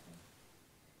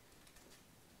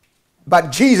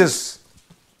 But Jesus,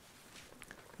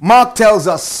 Mark tells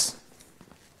us,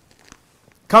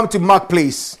 come to Mark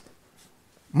please.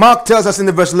 Mark tells us in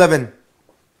the verse 11.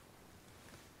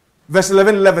 Verse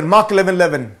 11, Mark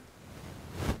 11.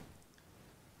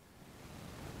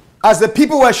 As the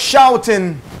people were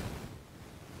shouting,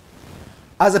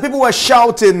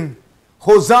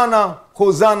 "Hosanna,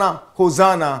 Hosanna,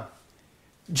 Hosanna,"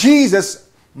 Jesus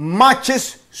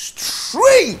marches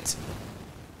straight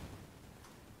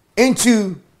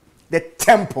into the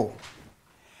temple.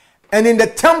 And in the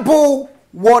temple,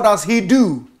 what does he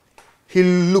do? He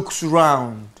looks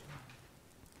around.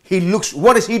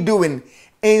 What is he doing?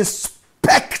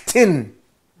 Inspecting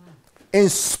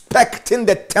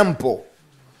the temple,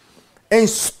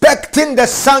 inspecting the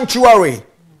sanctuary.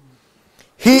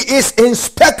 He is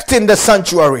inspecting the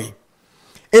sanctuary.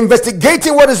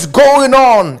 investigating what is going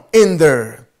on in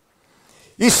there.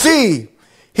 You see,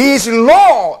 he is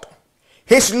Lord.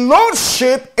 His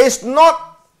lordship does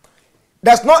not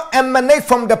emanate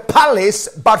from the palace,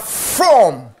 but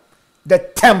from the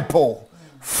temple,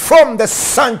 from the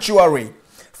sanctuary,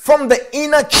 from the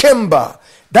inner chamber.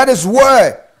 That is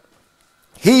where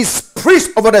he is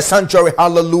priest over the sanctuary.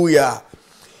 Hallelujah.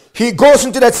 He goes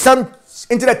into the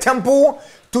temple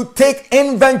to take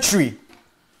inventory.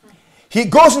 He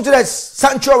goes into the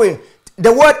sanctuary.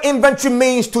 The word inventory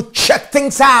means to check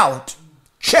things out.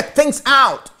 Check things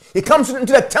out. He comes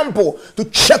into the temple to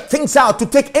check things out, to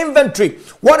take inventory.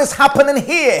 What is happening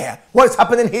here? What is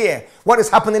happening here? What is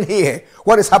happening here?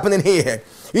 What is happening here?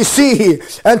 You see,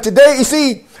 and today, you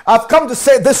see, I've come to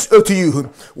say this to you.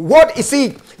 What you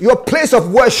see, your place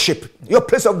of worship, your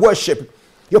place of worship,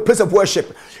 your place of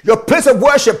worship, your place of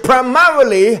worship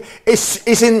primarily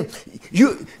is in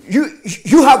you.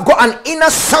 You have got an inner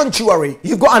sanctuary.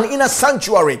 You've got an inner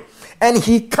sanctuary. And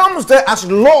he comes there as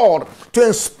Lord to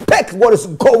inspect what is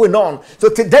going on. So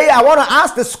today I want to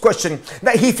ask this question: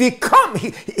 that if he come,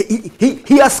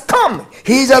 he has come.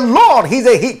 He's a Lord. He's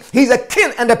a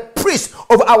king and a priest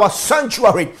of our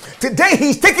sanctuary. Today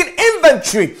he's taking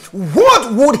inventory.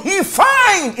 What would he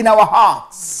find in our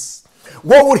hearts?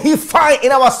 What would he find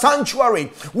in our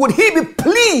sanctuary? Would he be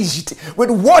pleased with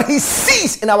what he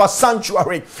sees in our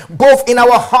sanctuary, both in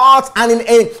our hearts and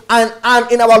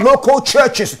in our local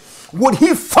churches? Would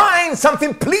he find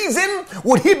something pleasing?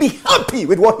 Would he be happy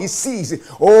with what he sees?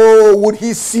 Oh, would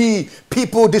he see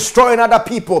people destroying other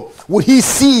people? Would he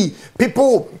see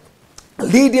people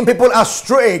leading people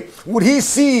astray? Would he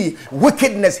see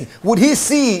wickedness? Would he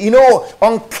see,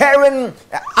 uncaring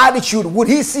attitude? Would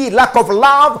he see lack of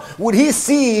love? Would he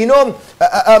see,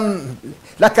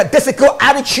 like a difficult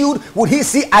attitude? Would he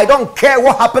see, I don't care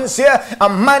what happens here,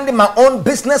 I'm minding my own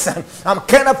business, and I'm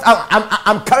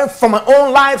caring for my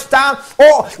own lifestyle?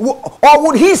 Or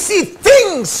would he see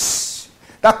things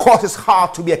that cause his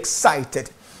heart to be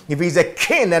excited? If he's a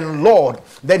king and Lord,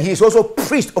 then he's also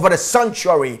priest over the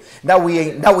sanctuary that we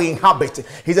inhabit.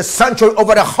 He's a sanctuary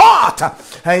over the heart,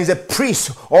 and he's a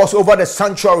priest also over the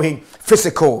sanctuary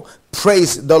physical.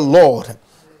 Praise the Lord.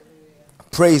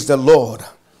 Praise the Lord.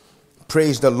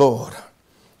 Praise the Lord.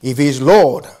 If he is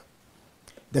Lord,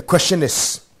 the question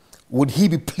is, would he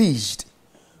be pleased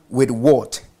with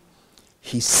what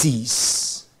he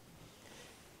sees?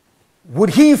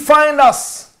 Would he find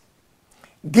us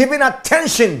giving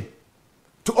attention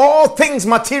to all things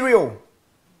material?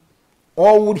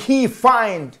 Or would he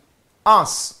find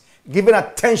us giving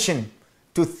attention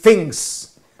to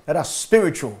things that are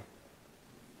spiritual?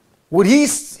 Would he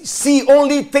see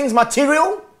only things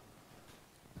material?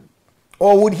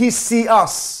 Or would he see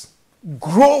us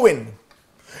growing?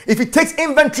 If he takes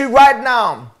inventory right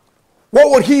now, what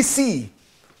would he see?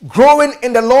 Growing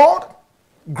in the Lord?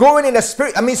 Growing in the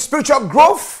spirit? Spiritual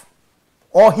growth?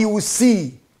 Or he will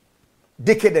see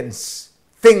decadence,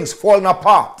 things falling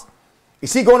apart?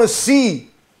 Is he going to see,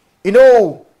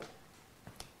 the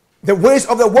ways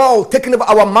of the world taking over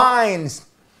our minds?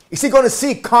 Is he going to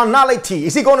see carnality?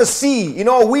 Is he going to see,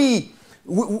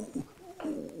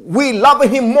 we loving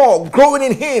him more, growing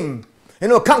in him,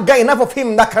 can't get enough of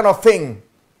him, that kind of thing?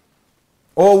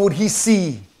 Or would he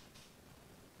see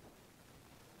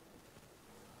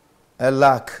a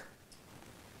lack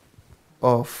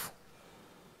of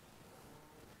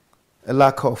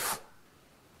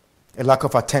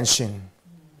attention,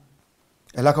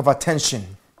 a lack of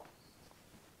attention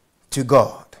to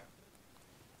God?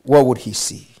 What would he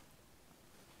see?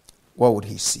 What would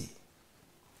he see?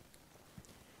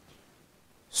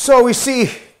 So we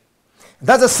see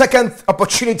that's the second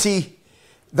opportunity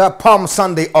that Palm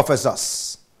Sunday offers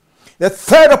us. The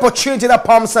third opportunity that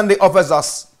Palm Sunday offers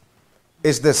us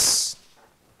is this.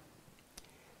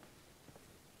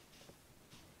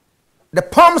 The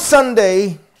Palm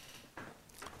Sunday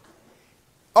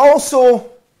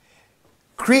also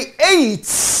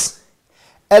creates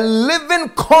a living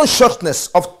consciousness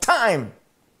of time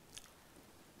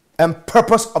and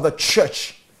purpose of the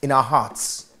church in our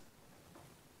hearts.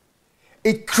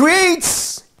 It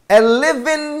creates a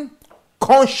living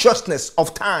consciousness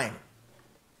of time.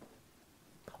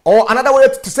 Or another way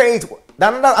to say it,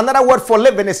 another word for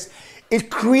living is, it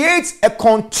creates a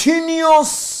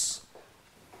continuous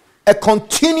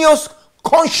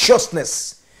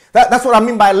consciousness. That's what I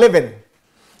mean by living.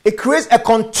 It creates a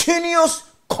continuous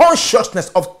consciousness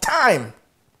of time.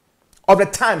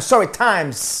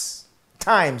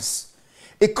 Times.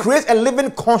 It creates a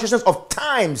living consciousness of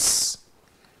times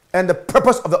and the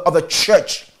purpose of the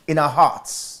church in our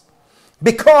hearts.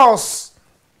 Because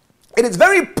it is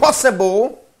very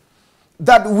possible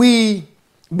that we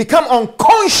become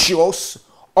unconscious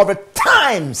of the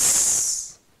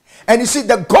times. And you see,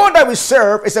 the God that we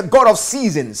serve is a God of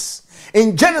seasons.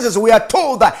 In Genesis, we are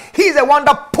told that He's the one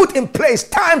that put in place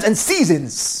times and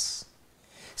seasons.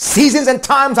 Seasons and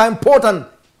times are important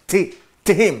to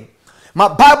Him. My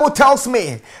Bible tells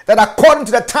me that according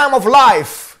to the time of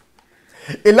life,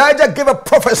 Elijah gave a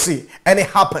prophecy and it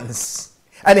happens.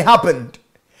 And it happened.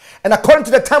 And according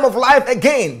to the time of life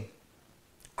again,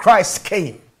 Christ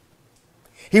came.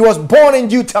 He was born in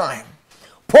due time.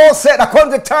 Paul said,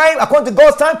 according to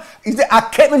God's time, he said, I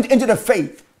came into the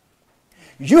faith.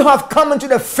 You have come into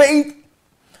the faith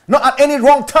not at any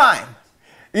wrong time.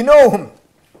 You know,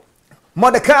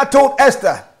 Mordecai told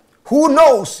Esther, who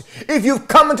knows if you've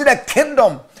come into the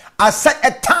kingdom at such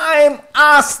a time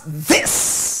as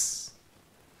this.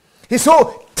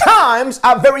 So times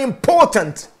are very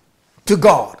important to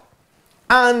God.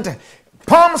 And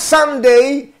Palm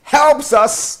Sunday helps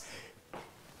us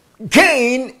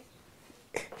gain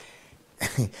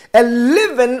a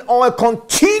living or a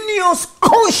continuous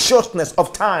consciousness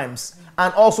of times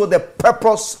and also the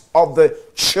purpose of the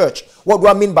church. What do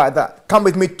I mean by that? Come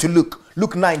with me to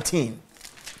Luke 19.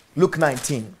 Luke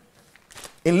 19.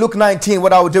 In Luke 19,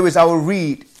 what I will do is I will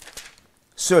read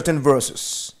certain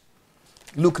verses.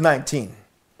 Luke 19.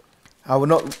 I will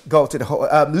not go to the whole.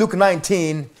 Luke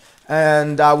 19,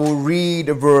 and I will read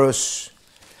a verse.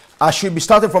 I should be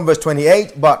starting from verse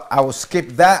 28, but I will skip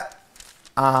that.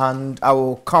 And I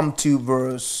will come to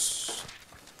verse.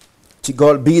 To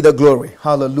God be the glory.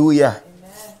 Hallelujah.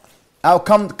 Amen. I'll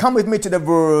come with me to the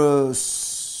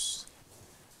verse.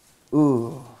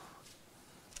 Ooh.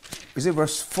 Is it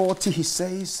verse 40 he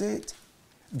says it?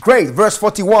 Great. Verse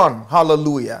 41.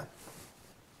 Hallelujah.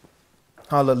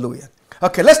 Hallelujah.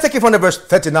 Okay, let's take it from the verse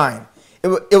 39. It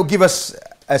will give us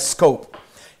a scope.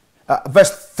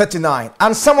 Verse 39.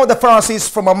 And some of the Pharisees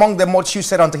from among the multitude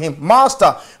said unto him,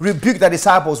 Master, rebuke the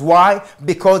disciples. Why?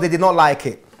 Because they did not like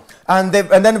it. And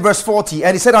then verse 40.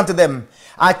 And he said unto them,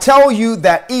 I tell you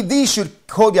that if these should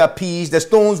hold their peace, the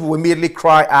stones will immediately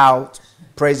cry out.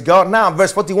 Praise God. Now,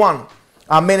 verse 41.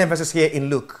 Our main emphasis here in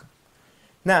Luke.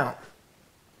 Now,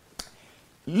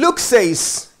 Luke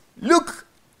says,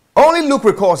 only Luke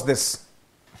records this.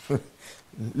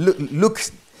 Luke,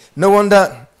 no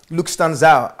wonder Luke stands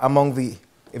out among the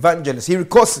evangelists. He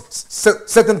records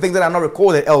certain things that are not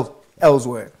recorded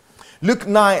elsewhere. Luke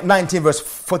 19 verse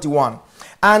 41.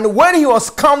 And when he was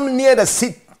come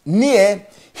near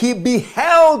he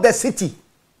beheld the city.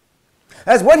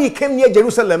 As when he came near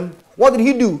Jerusalem, what did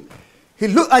he do? He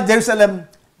looked at Jerusalem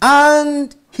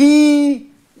and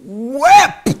he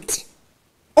wept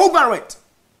over it.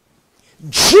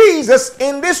 Jesus,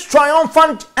 in this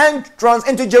triumphant entrance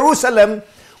into Jerusalem,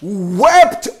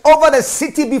 wept over the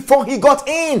city before he got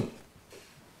in.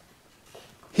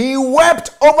 He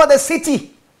wept over the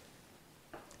city.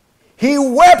 He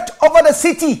wept over the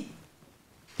city.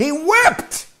 He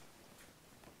wept.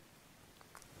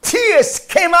 Tears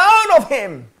came out of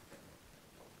him.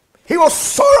 He was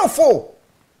sorrowful.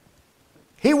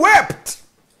 He wept.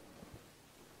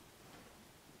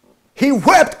 He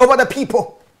wept over the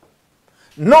people.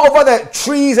 Not over the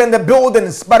trees and the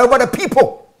buildings, but over the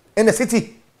people in the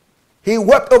city. He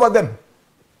wept over them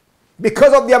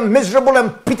because of their miserable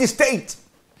and pity state.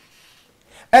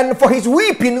 And for his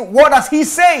weeping, what does he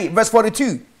say? Verse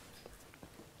 42.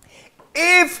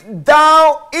 If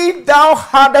thou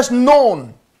hadst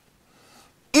known,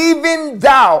 even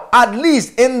thou, at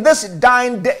least in this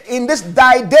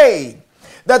thy day,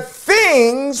 the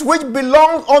things which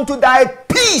belong unto thy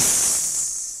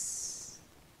peace,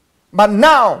 but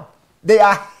now they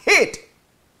are hid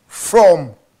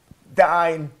from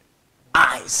thine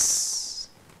eyes.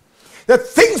 The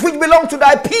things which belong to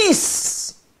thy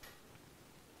peace.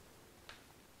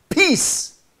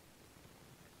 Peace.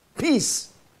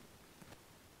 Peace.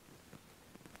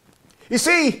 You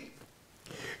see,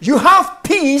 you have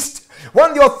peace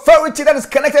when the authority that is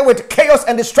connected with chaos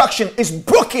and destruction is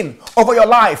broken over your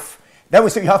life. Then we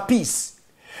say you have peace.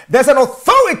 There's an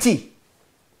authority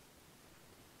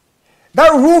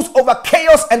that rules over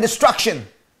chaos and destruction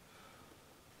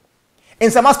in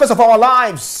some aspects of our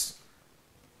lives.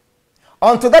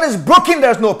 Until that is broken,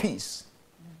 there's no peace.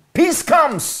 Peace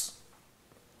comes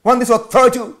when this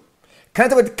authority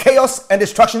connected with chaos and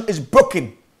destruction is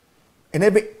broken in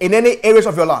any areas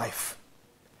of your life.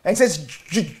 And he says,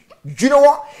 you know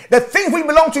what? The things which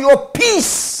belong to your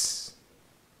peace,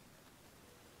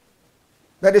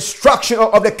 the destruction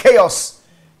of the chaos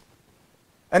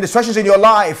and destructions in your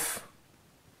life,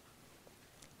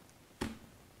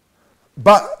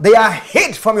 but they are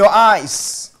hid from your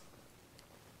eyes.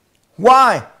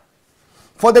 Why?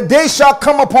 For the day shall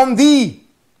come upon thee,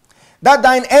 that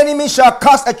thine enemy shall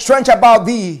cast a trench about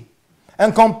thee,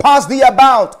 and compass thee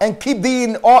about, and keep thee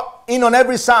in on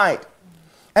every side,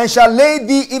 and shall lay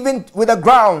thee even with the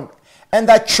ground, and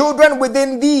thy children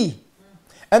within thee,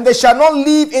 and they shall not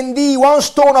leave in thee one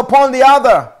stone upon the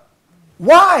other.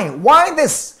 Why? Why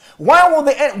this? Why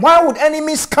would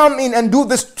enemies come in and do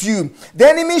this to you? The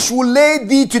enemies will lay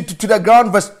thee to the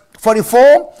ground, verse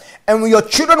 44, and with your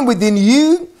children within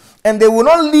you, and they will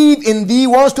not leave in thee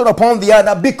one stone upon the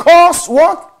other. Because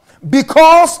what?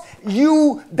 Because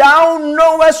thou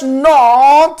knowest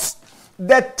not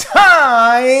the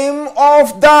time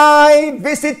of thy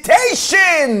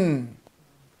visitation.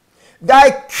 Thy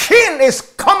king is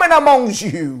coming amongst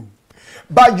you,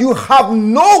 but you have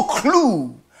no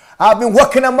clue. I've been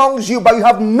working amongst you, but you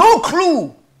have no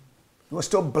clue. You are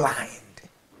still blind.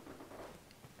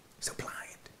 Still blind.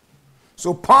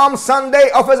 So Palm Sunday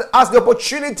offers us the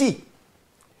opportunity.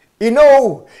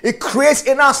 It creates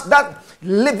in us that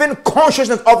living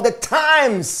consciousness of the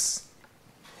times,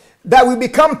 that we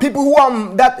become people who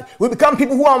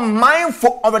are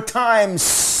mindful of the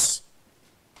times.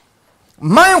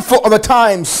 Mindful of the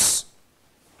times.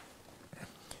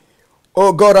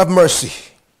 Oh, God have mercy.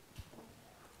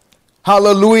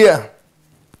 Hallelujah.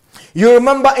 You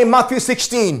remember in Matthew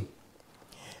 16.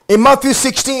 In Matthew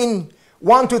 16,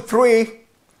 1-3,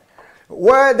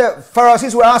 where the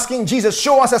Pharisees were asking Jesus,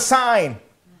 show us a sign.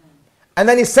 And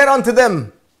then he said unto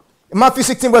them, in Matthew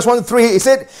 16, verse 1-3, he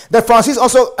said, the Pharisees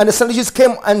also and the Sadducees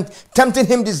came and tempting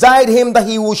him, desired him that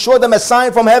he would show them a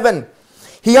sign from heaven.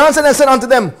 He answered and said unto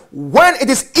them, when it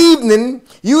is evening,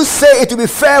 you say it will be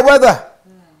fair weather,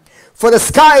 for the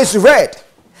sky is red.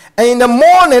 And in the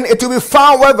morning it will be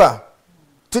foul weather.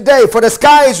 Today, for the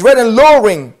sky is red and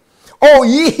lowering. Oh,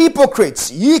 ye hypocrites,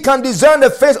 ye can discern the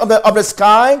face of the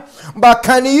sky, but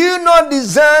can you not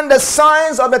discern the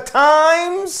signs of the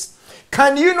times?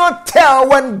 Can you not tell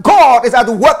when God is at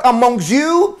work amongst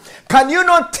you? Can you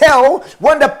not tell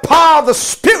when the power of the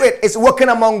Spirit is working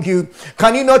among you?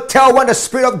 Can you not tell when the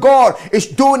Spirit of God is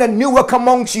doing a new work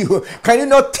amongst you? Can you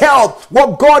not tell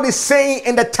what God is saying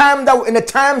in the times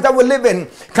that we live in?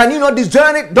 Can you not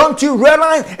discern it? Don't you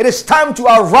realize it is time to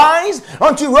arise?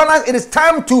 Don't you realize it is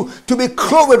time to be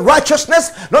clothed with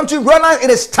righteousness? Don't you realize it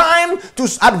is time to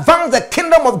advance the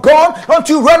kingdom of God? Don't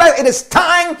you realize it is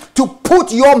time to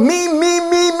put your me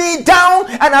down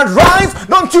and arise?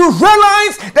 Don't you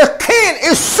realize the King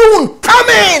is soon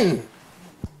coming?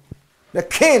 The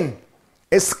King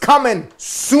is coming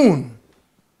soon.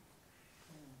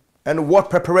 And what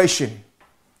preparation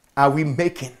are we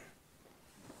making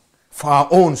for our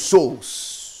own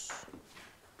souls?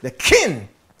 The King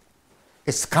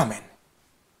is coming.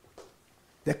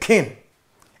 The King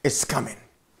is coming.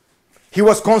 He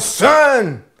was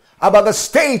concerned about the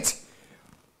state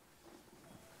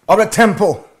of the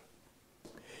temple.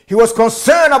 He was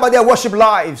concerned about their worship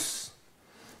lives,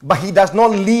 but he does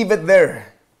not leave it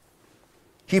there.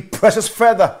 He presses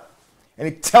further and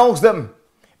he tells them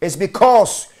it's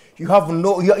because you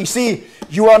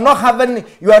are not having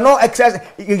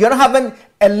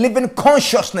a living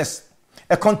consciousness,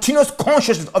 a continuous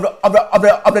consciousness of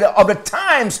the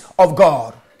times of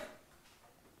God.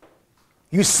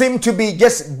 You seem to be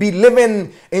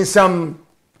living in some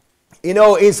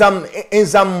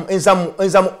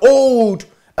old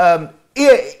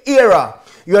era.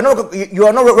 You are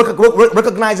not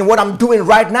recognizing what I'm doing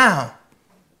right now.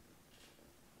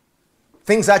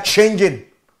 Things are changing.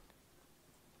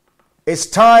 It's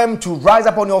time to rise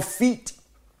up on your feet.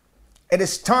 It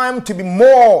is time to be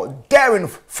more daring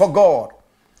for God.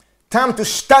 Time to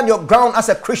stand your ground as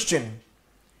a Christian.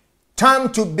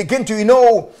 Time to begin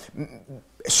to,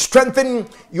 strengthen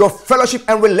your fellowship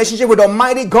and relationship with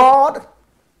Almighty God.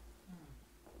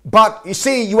 But you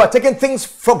see, you are taking things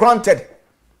for granted.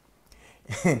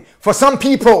 For some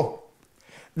people,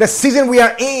 the season we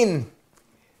are in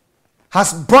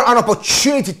has brought an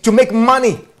opportunity to make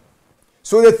money.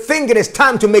 So they think it is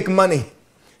time to make money.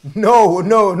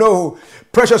 No.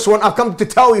 Precious one, I've come to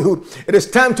tell you, it is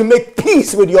time to make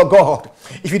peace with your God.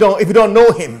 If you don't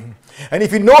know him. And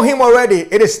if you know him already,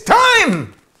 it is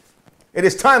time. It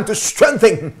is time to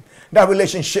strengthen that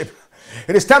relationship.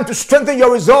 It is time to strengthen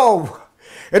your resolve.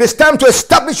 It is time to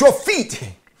establish your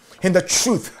feet in the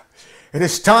truth. It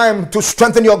is time to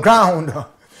strengthen your ground.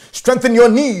 Strengthen your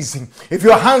knees. If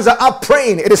your hands are up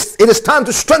praying, it is time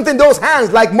to strengthen those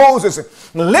hands like Moses.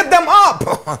 Lift them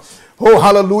up. Oh,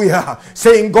 hallelujah.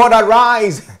 Saying, God,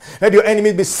 arise. Let your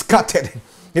enemies be scattered.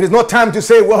 It is not time to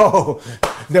say, whoa,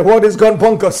 the world is gone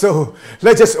bonkers, so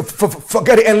let's just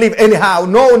forget it and live anyhow.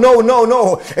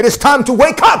 No. It is time to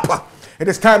wake up. It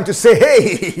is time to say,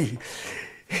 hey,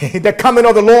 The coming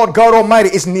of the Lord God Almighty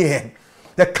is near.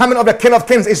 The coming of the King of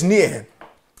Kings is near.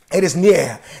 It is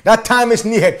near. That time is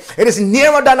near. It is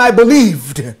nearer than I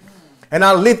believed. And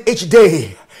I live each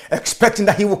day expecting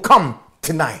that he will come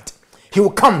tonight. He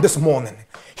will come this morning.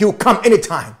 He will come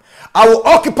anytime. I will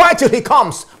occupy till he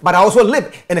comes, but I also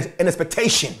live in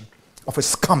expectation of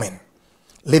his coming,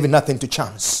 leaving nothing to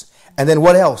chance. And then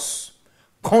what else?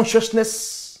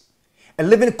 Consciousness, and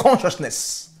living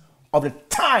consciousness of the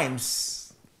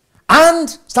times,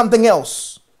 and something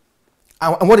else.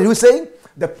 And what did we say?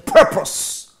 The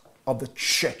purpose of the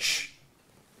church.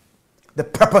 The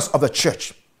purpose of the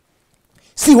church.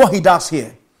 See what he does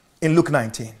here in Luke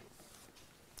 19.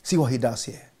 See what he does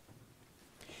here.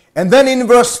 And then in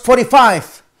verse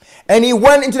 45, and he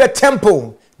went into the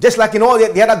temple, just like in all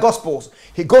the other gospels.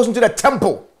 He goes into the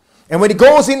temple. And when he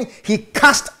goes in, he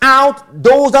cast out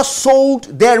those that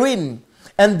sold therein,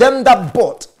 and them that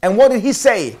bought. And what did he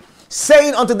say?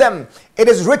 Saying unto them, it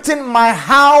is written, my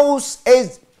house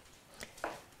is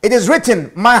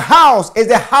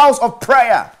the house of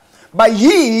prayer, but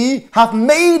ye have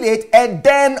made it a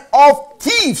den of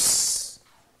thieves.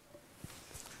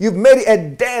 You've made it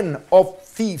a den of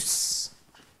thieves.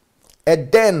 A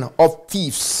den of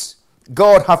thieves.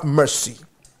 God have mercy.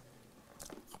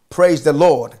 Praise the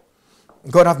Lord.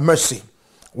 God have mercy.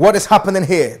 What is happening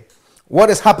here? What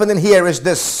is happening here is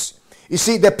this. You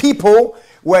see, the people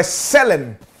were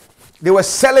selling. They were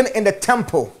selling in the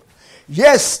temple.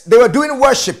 Yes, they were doing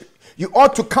worship. You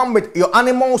ought to come with your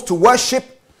animals to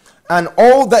worship, and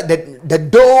all that, the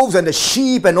doves and the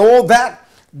sheep and all that.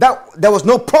 There was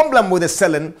no problem with the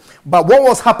selling. But what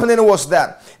was happening was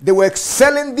that they were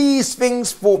selling these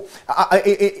things for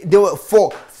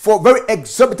very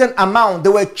exorbitant amount. They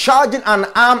were charging an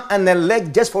arm and a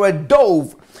leg just for a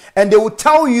dove. And they will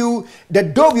tell you the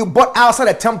dove you bought outside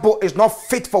the temple is not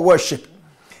fit for worship.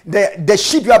 The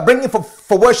sheep you are bringing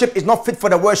for worship is not fit for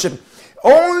the worship.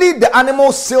 Only the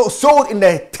animals sold in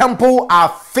the temple are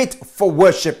fit for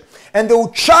worship. And they will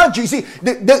charge you. See,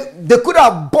 they could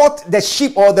have bought the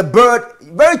sheep or the bird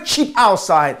very cheap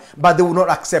outside, but they will not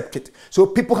accept it. So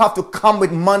people have to come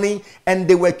with money, and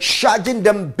they were charging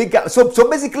them bigger. So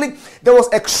basically, there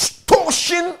was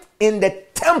extortion in the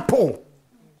temple.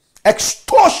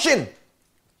 Extortion.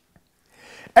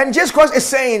 And Jesus Christ is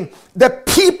saying, the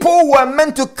people were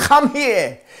meant to come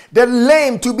here, the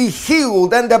lame to be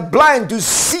healed and the blind to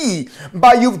see,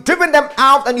 but you've driven them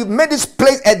out and you've made this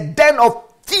place a den of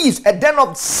thieves, a den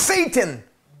of Satan.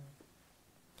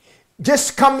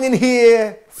 Just coming in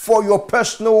here for your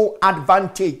personal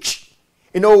advantage,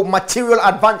 material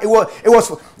advantage.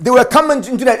 They were coming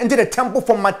into the temple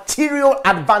for material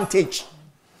advantage.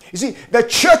 You see, the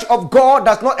church of God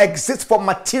does not exist for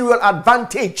material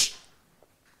advantage,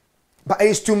 but it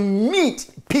is to meet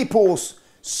people's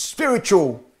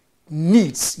spiritual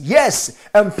needs. Yes,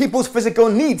 and people's physical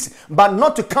needs, but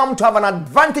not to come to have an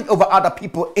advantage over other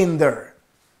people in there.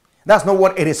 That's not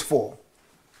what it is for.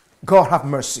 God have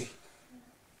mercy.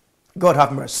 God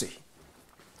have mercy.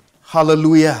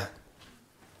 Hallelujah.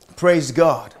 Praise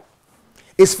God.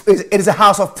 It is a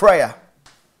house of prayer.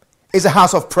 It's a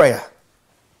house of prayer.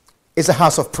 It's a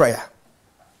house of prayer.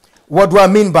 What do I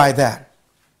mean by that?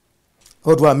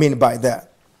 What do I mean by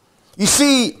that? You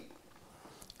see,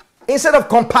 instead of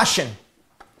compassion,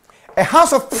 a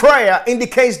house of prayer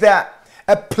indicates that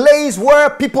a place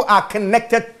where people are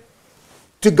connected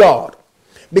to God.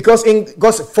 Because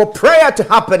for prayer to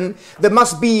happen, there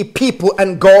must be people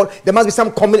and God. There must be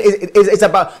some it's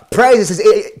about prayer.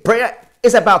 Prayer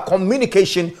is about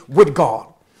communication with God.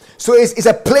 So it's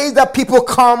a place that people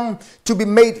come to be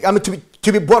made.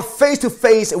 To be brought face to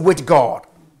face with God.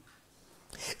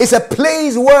 It's a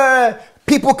place where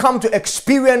people come to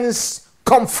experience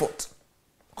comfort,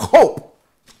 hope,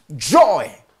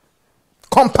 joy,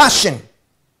 compassion.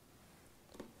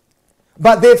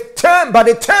 But they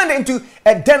turned into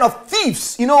a den of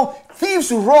thieves.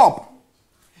 Thieves rob.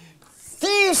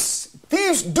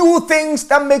 Thieves do things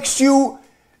that makes you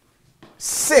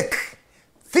sick.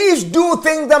 Thieves do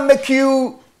things that make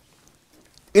you,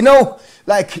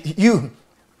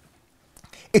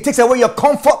 it takes away your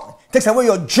comfort, takes away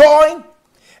your joy.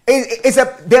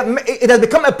 It has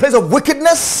become a place of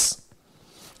wickedness,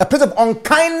 a place of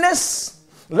unkindness,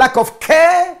 lack of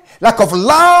care, lack of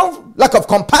love, lack of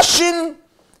compassion,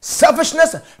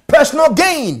 selfishness, personal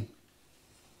gain.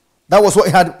 That was what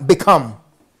it had become.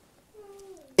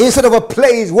 Instead of a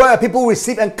place where people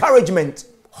receive encouragement,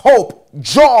 hope,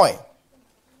 joy.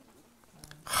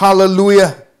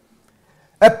 Hallelujah.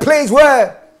 A place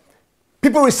where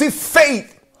people receive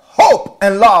faith, hope,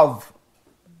 and love.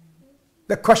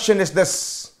 The question is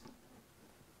this: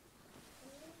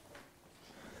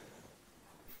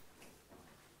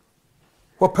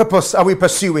 What purpose are we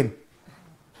pursuing?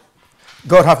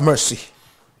 God have mercy.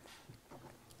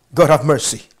 God have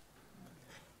mercy.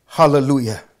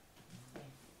 Hallelujah.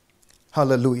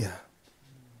 Hallelujah.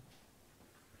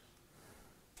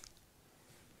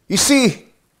 You see,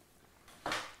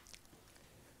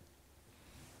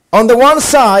 on the one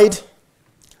side,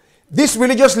 these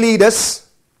religious leaders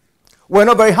were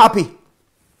not very happy.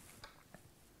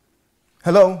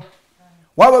 Hello?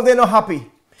 Why were they not happy?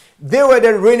 They were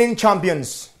the reigning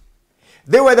champions.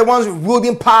 They were the ones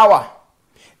wielding power.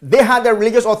 They had the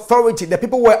religious authority. The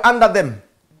people were under them.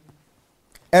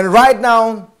 And right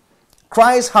now,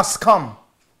 Christ has come.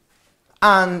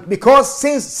 And because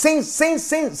since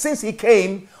he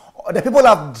came, the people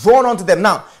have drawn onto them.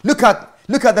 Now, look at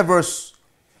the verse.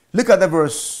 Look at the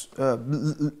verse.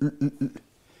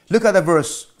 Look at the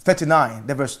verse 39.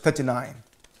 The verse 39.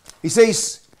 He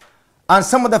says, and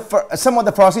some of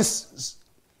the Pharisees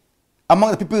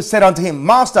among the people said unto him,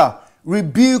 Master,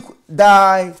 rebuke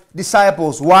thy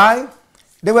disciples. Why?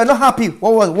 They were not happy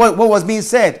what was being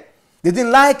said. They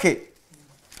didn't like it.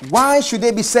 Why should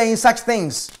they be saying such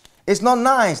things? It's not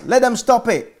nice. Let them stop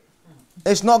it.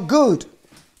 It's not good.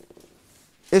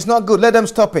 It's not good. Let them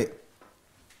stop it.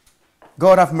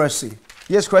 God have mercy.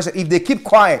 Yes, Christ said, if they keep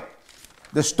quiet,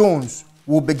 the stones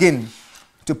will begin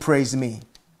to praise me.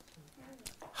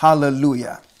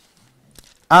 Hallelujah.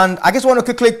 And I just want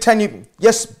to quickly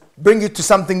bring you to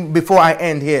something before I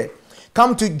end here.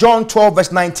 Come to John 12,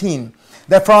 verse 19.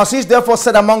 The Pharisees therefore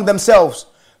said among themselves,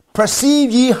 perceive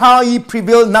ye how ye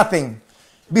prevail nothing.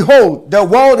 Behold, the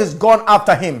world is gone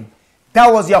after him.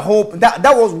 That was their hope. That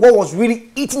was what was really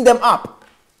eating them up.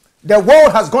 The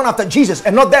world has gone after Jesus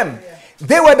and not them. Yeah.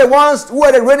 They were the ones who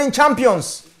were the reigning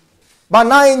champions. But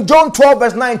now in John 12,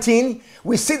 verse 19,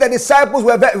 we see the disciples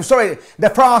were the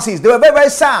Pharisees, they were very, very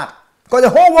sad. Because the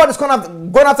whole world is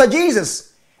gone after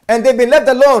Jesus. And they've been left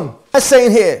alone. Let's say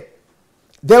in here,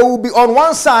 there will be on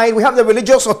one side, we have the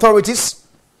religious authorities,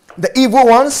 the evil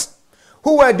ones,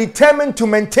 who were determined to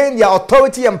maintain their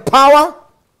authority and power,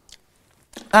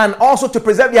 and also to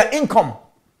preserve their income.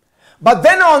 But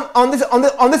then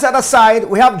on this other side,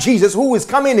 we have Jesus, who is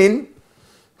coming in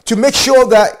to make sure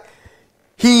that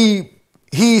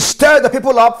he stirred the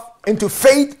people up into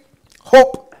faith,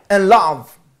 hope, and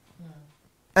love.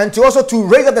 And to also to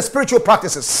raise up the spiritual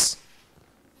practices.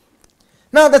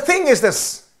 Now the thing is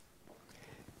this.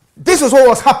 This is what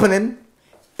was happening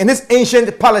in this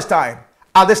ancient Palestine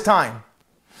at this time.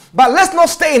 But let's not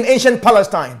stay in ancient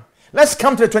Palestine. Let's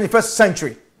come to the 21st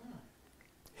century.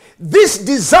 This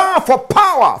desire for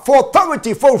power, for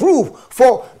authority, for rule,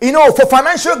 for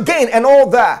financial gain and all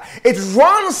that, it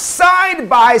runs side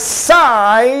by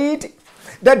side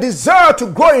the desire to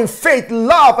grow in faith,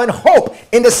 love, and hope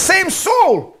in the same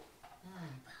soul.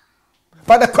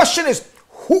 But the question is,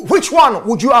 which one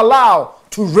would you allow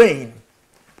to reign?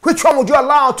 Which one would you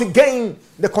allow to gain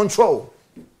the control?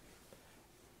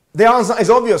 The answer is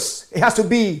obvious. It has to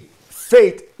be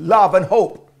faith, love, and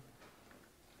hope.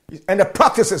 And the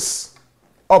practices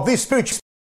of these spiritual,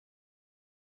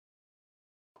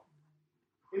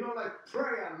 like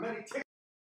prayer and meditation.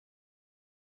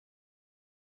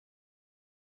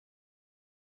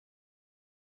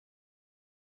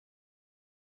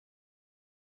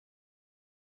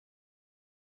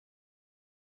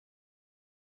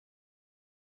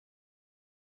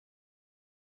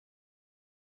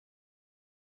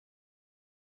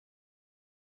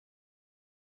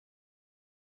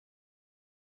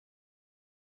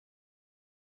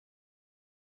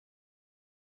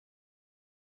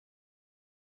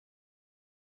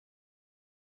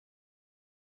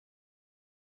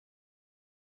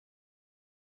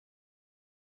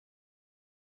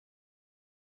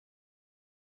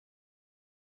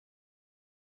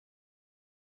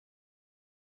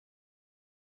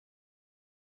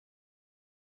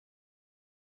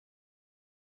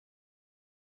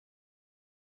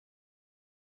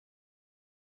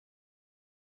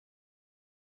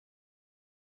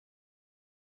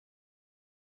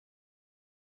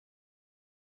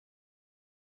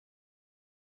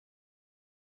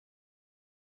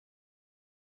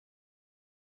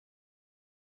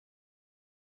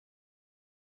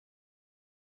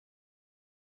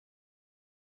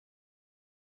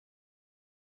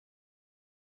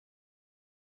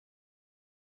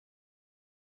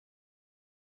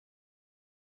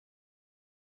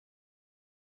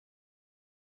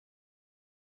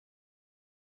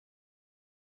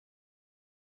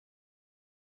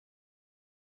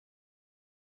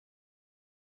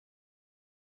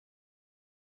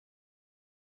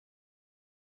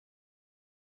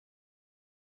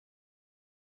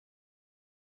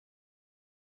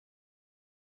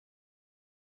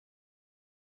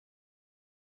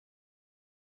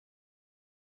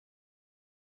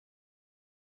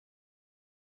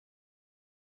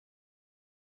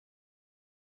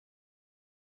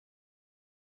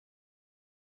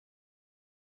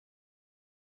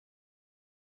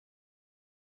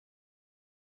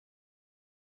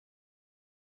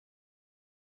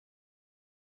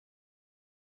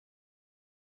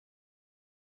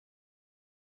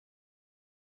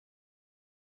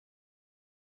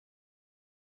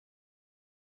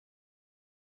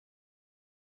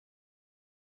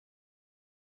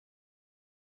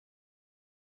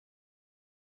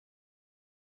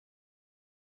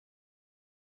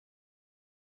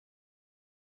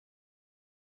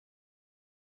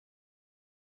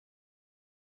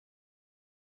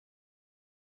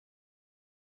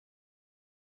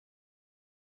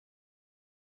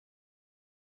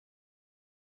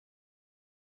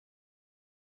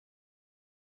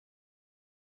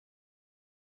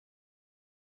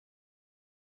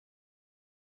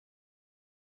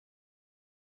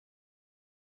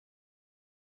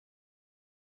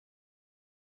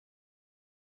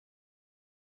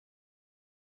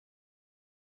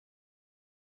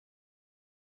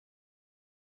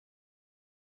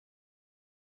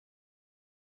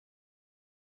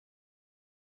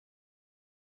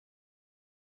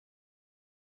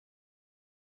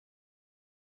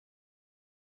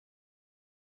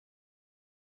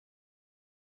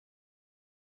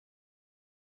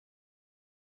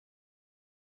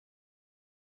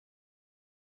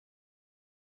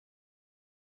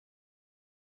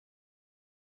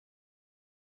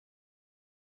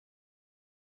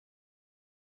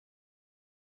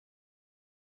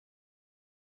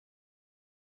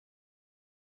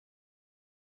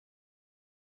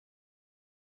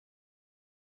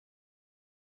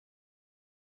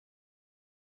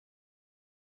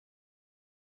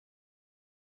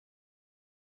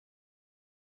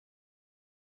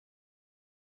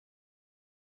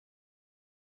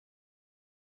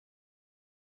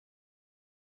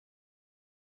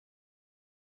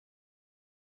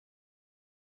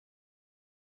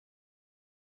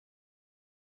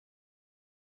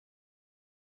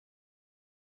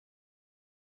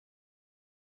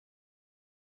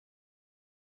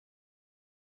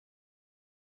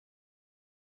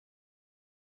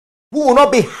 who will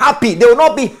not be happy. They will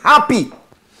not be happy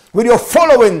with your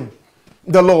following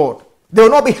the Lord. They will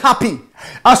not be happy.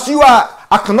 As you are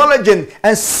acknowledging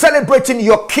and celebrating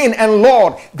your King and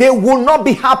Lord, they will not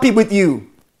be happy with you.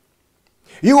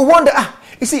 You will wonder,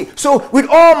 you see, so with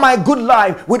all my good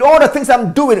life, with all the things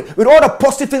I'm doing, with all the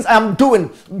positive things I'm doing,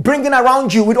 bringing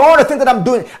around you, with all the things that I'm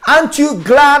doing, aren't you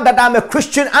glad that I'm a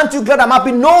Christian? Aren't you glad I'm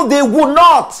happy? No, they would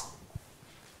not.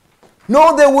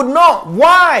 No, they would not.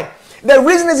 Why? The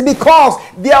reason is because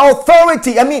their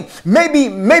authority, I mean,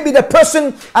 maybe the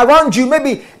person around you,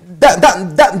 maybe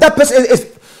that person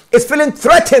is feeling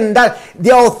threatened that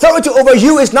the authority over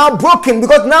you is now broken,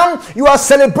 because now you are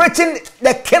celebrating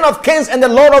the King of Kings and the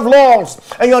Lord of Lords,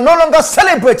 and you're no longer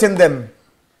celebrating them.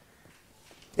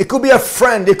 It could be a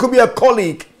friend, it could be a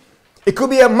colleague, it could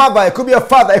be a mother, it could be a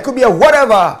father, it could be a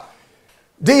whatever.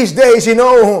 These days, you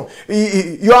know,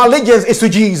 your allegiance is to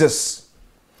Jesus.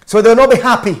 So they'll not be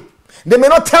happy. They may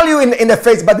not tell you in the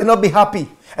face, but they'll not be happy.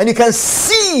 And you can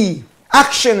see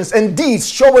actions and deeds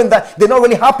showing that they're not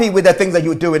really happy with the things that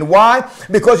you're doing. Why?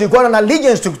 Because you've got an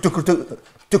allegiance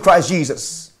to Christ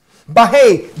Jesus. But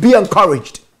hey, be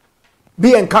encouraged.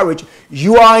 Be encouraged.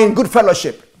 You are in good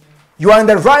fellowship. You are in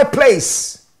the right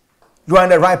place. You are in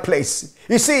the right place.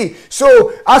 You see,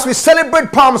 so as we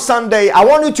celebrate Palm Sunday, I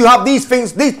want you to have these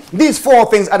things, these four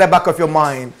things at the back of your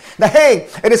mind. That hey,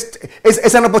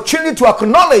 it's an opportunity to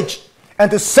acknowledge and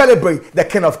to celebrate the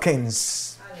King of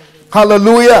Kings.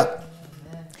 Hallelujah.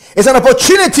 It's an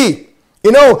opportunity,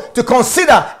 you know, to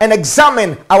consider and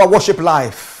examine our worship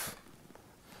life.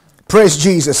 Praise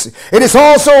Jesus.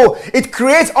 It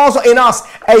creates also in us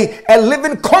a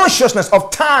living consciousness of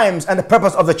times and the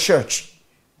purpose of the church.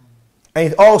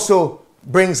 And it also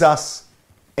brings us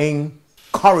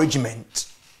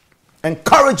encouragement.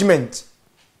 Encouragement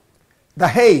that,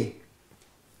 hey,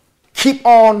 keep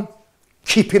on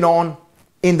keeping on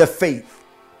in the faith.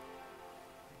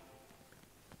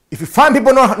 If you find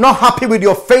people not happy with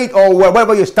your faith or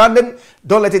wherever you're standing,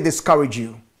 don't let it discourage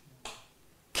you.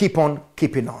 Keep on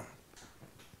keeping on.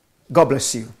 God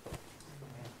bless you.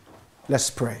 Let's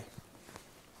pray.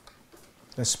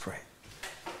 Let's pray.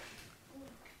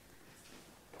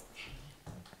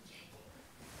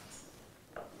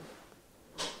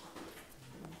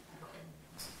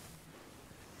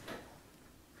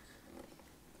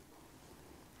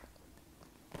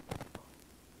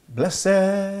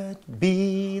 Blessed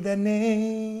be the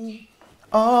name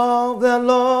of the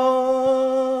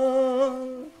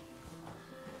Lord.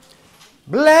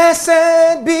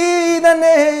 Blessed be the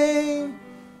name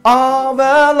of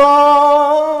the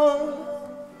Lord.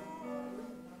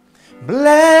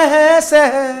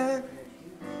 Blessed,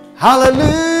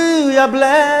 hallelujah,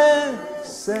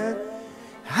 blessed,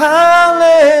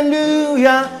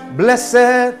 hallelujah,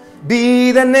 blessed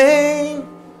be the name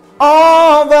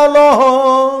of the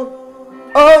Lord.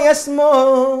 Oh yes,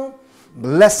 more.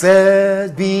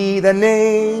 Blessed be the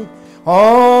name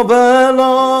of the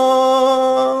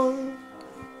Lord.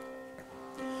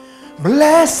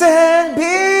 Blessed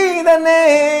be the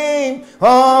name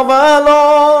of the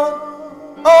Lord.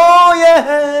 Oh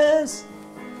yes.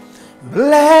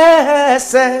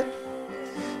 Blessed.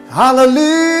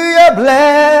 Hallelujah.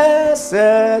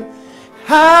 Blessed.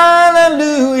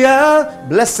 Hallelujah.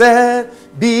 Blessed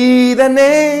be the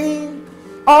name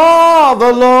of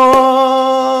the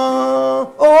Lord.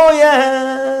 Oh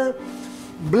yeah.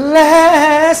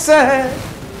 Blessed.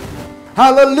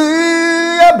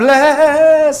 Hallelujah.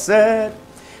 Blessed.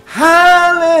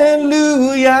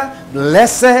 Hallelujah.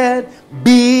 Blessed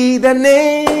be the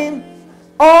name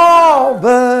of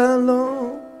the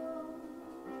Lord.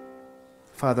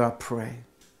 Father, I pray,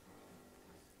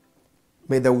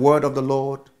 may the word of the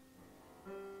Lord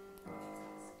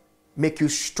make you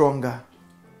stronger.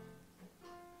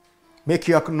 Make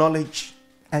you acknowledge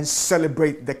and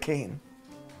celebrate the King.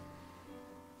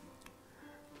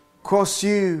 Cause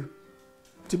you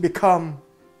to become,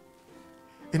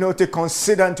 to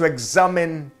consider and to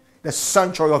examine the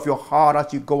sanctuary of your heart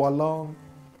as you go along.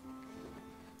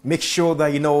 Make sure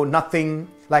that, nothing,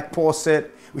 like Paul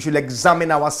said, we should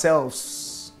examine ourselves.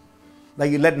 That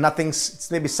you let nothing,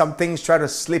 maybe some things try to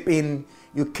slip in,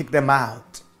 you kick them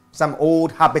out. Some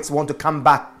old habits want to come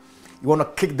back. You want to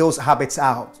kick those habits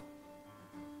out.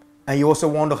 And you also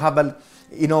want to have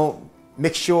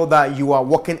make sure that you are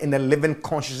walking in the living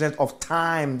consciousness of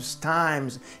times.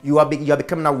 You are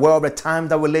becoming aware of the time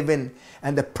that we live in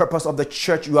and the purpose of the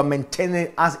church. You are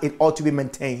maintaining as it ought to be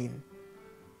maintained.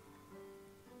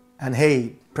 And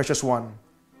hey, precious one,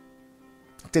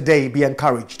 today be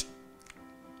encouraged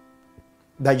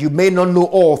that you may not know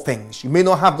all things. You may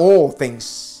not have all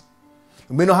things.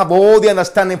 You may not have all the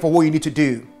understanding for what you need to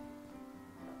do.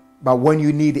 But when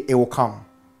you need it, it will come.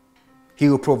 He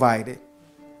will provide it.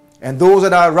 And those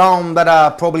that are around that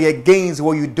are probably against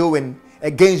what you're doing,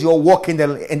 against your walk in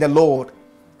the Lord,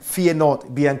 fear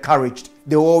not, be encouraged.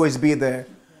 They will always be there.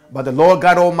 But the Lord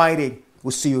God Almighty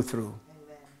will see you through.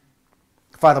 Amen.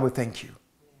 Father, we thank you.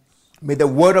 May the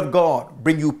word of God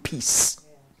bring you peace.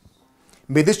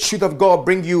 May this truth of God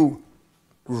bring you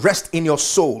rest in your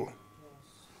soul.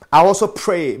 I also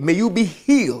pray, may you be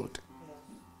healed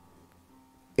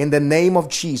in the name of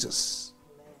Jesus.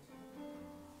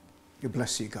 We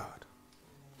bless you, God.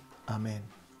 Amen.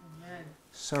 Amen.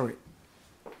 Sorry,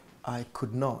 I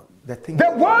could not.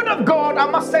 The word of God, I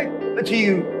must say to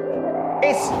you,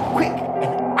 is quick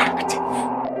and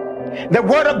active. The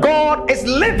word of God is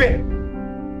living.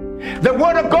 The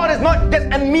word of God is not just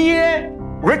a mere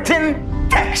written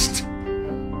text.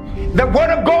 The word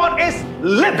of God is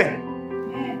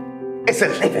living. It's a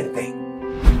living thing.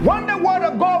 When the word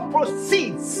of God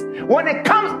proceeds, when it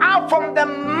comes out from the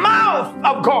mouth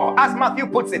of God, as Matthew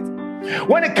puts it,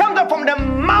 when it comes out from the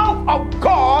mouth of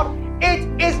God, it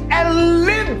is a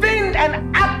living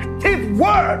and active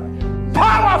word,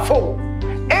 powerful,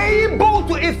 able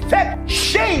to effect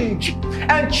change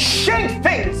and change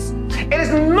things. It is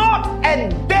not a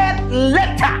dead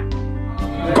letter.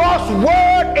 God's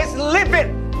word is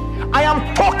living. I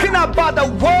am talking about the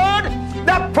word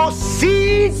that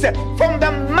proceeds from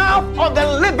the mouth of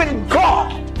the living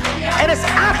God. It is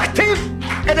active,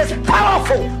 it is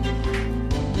powerful,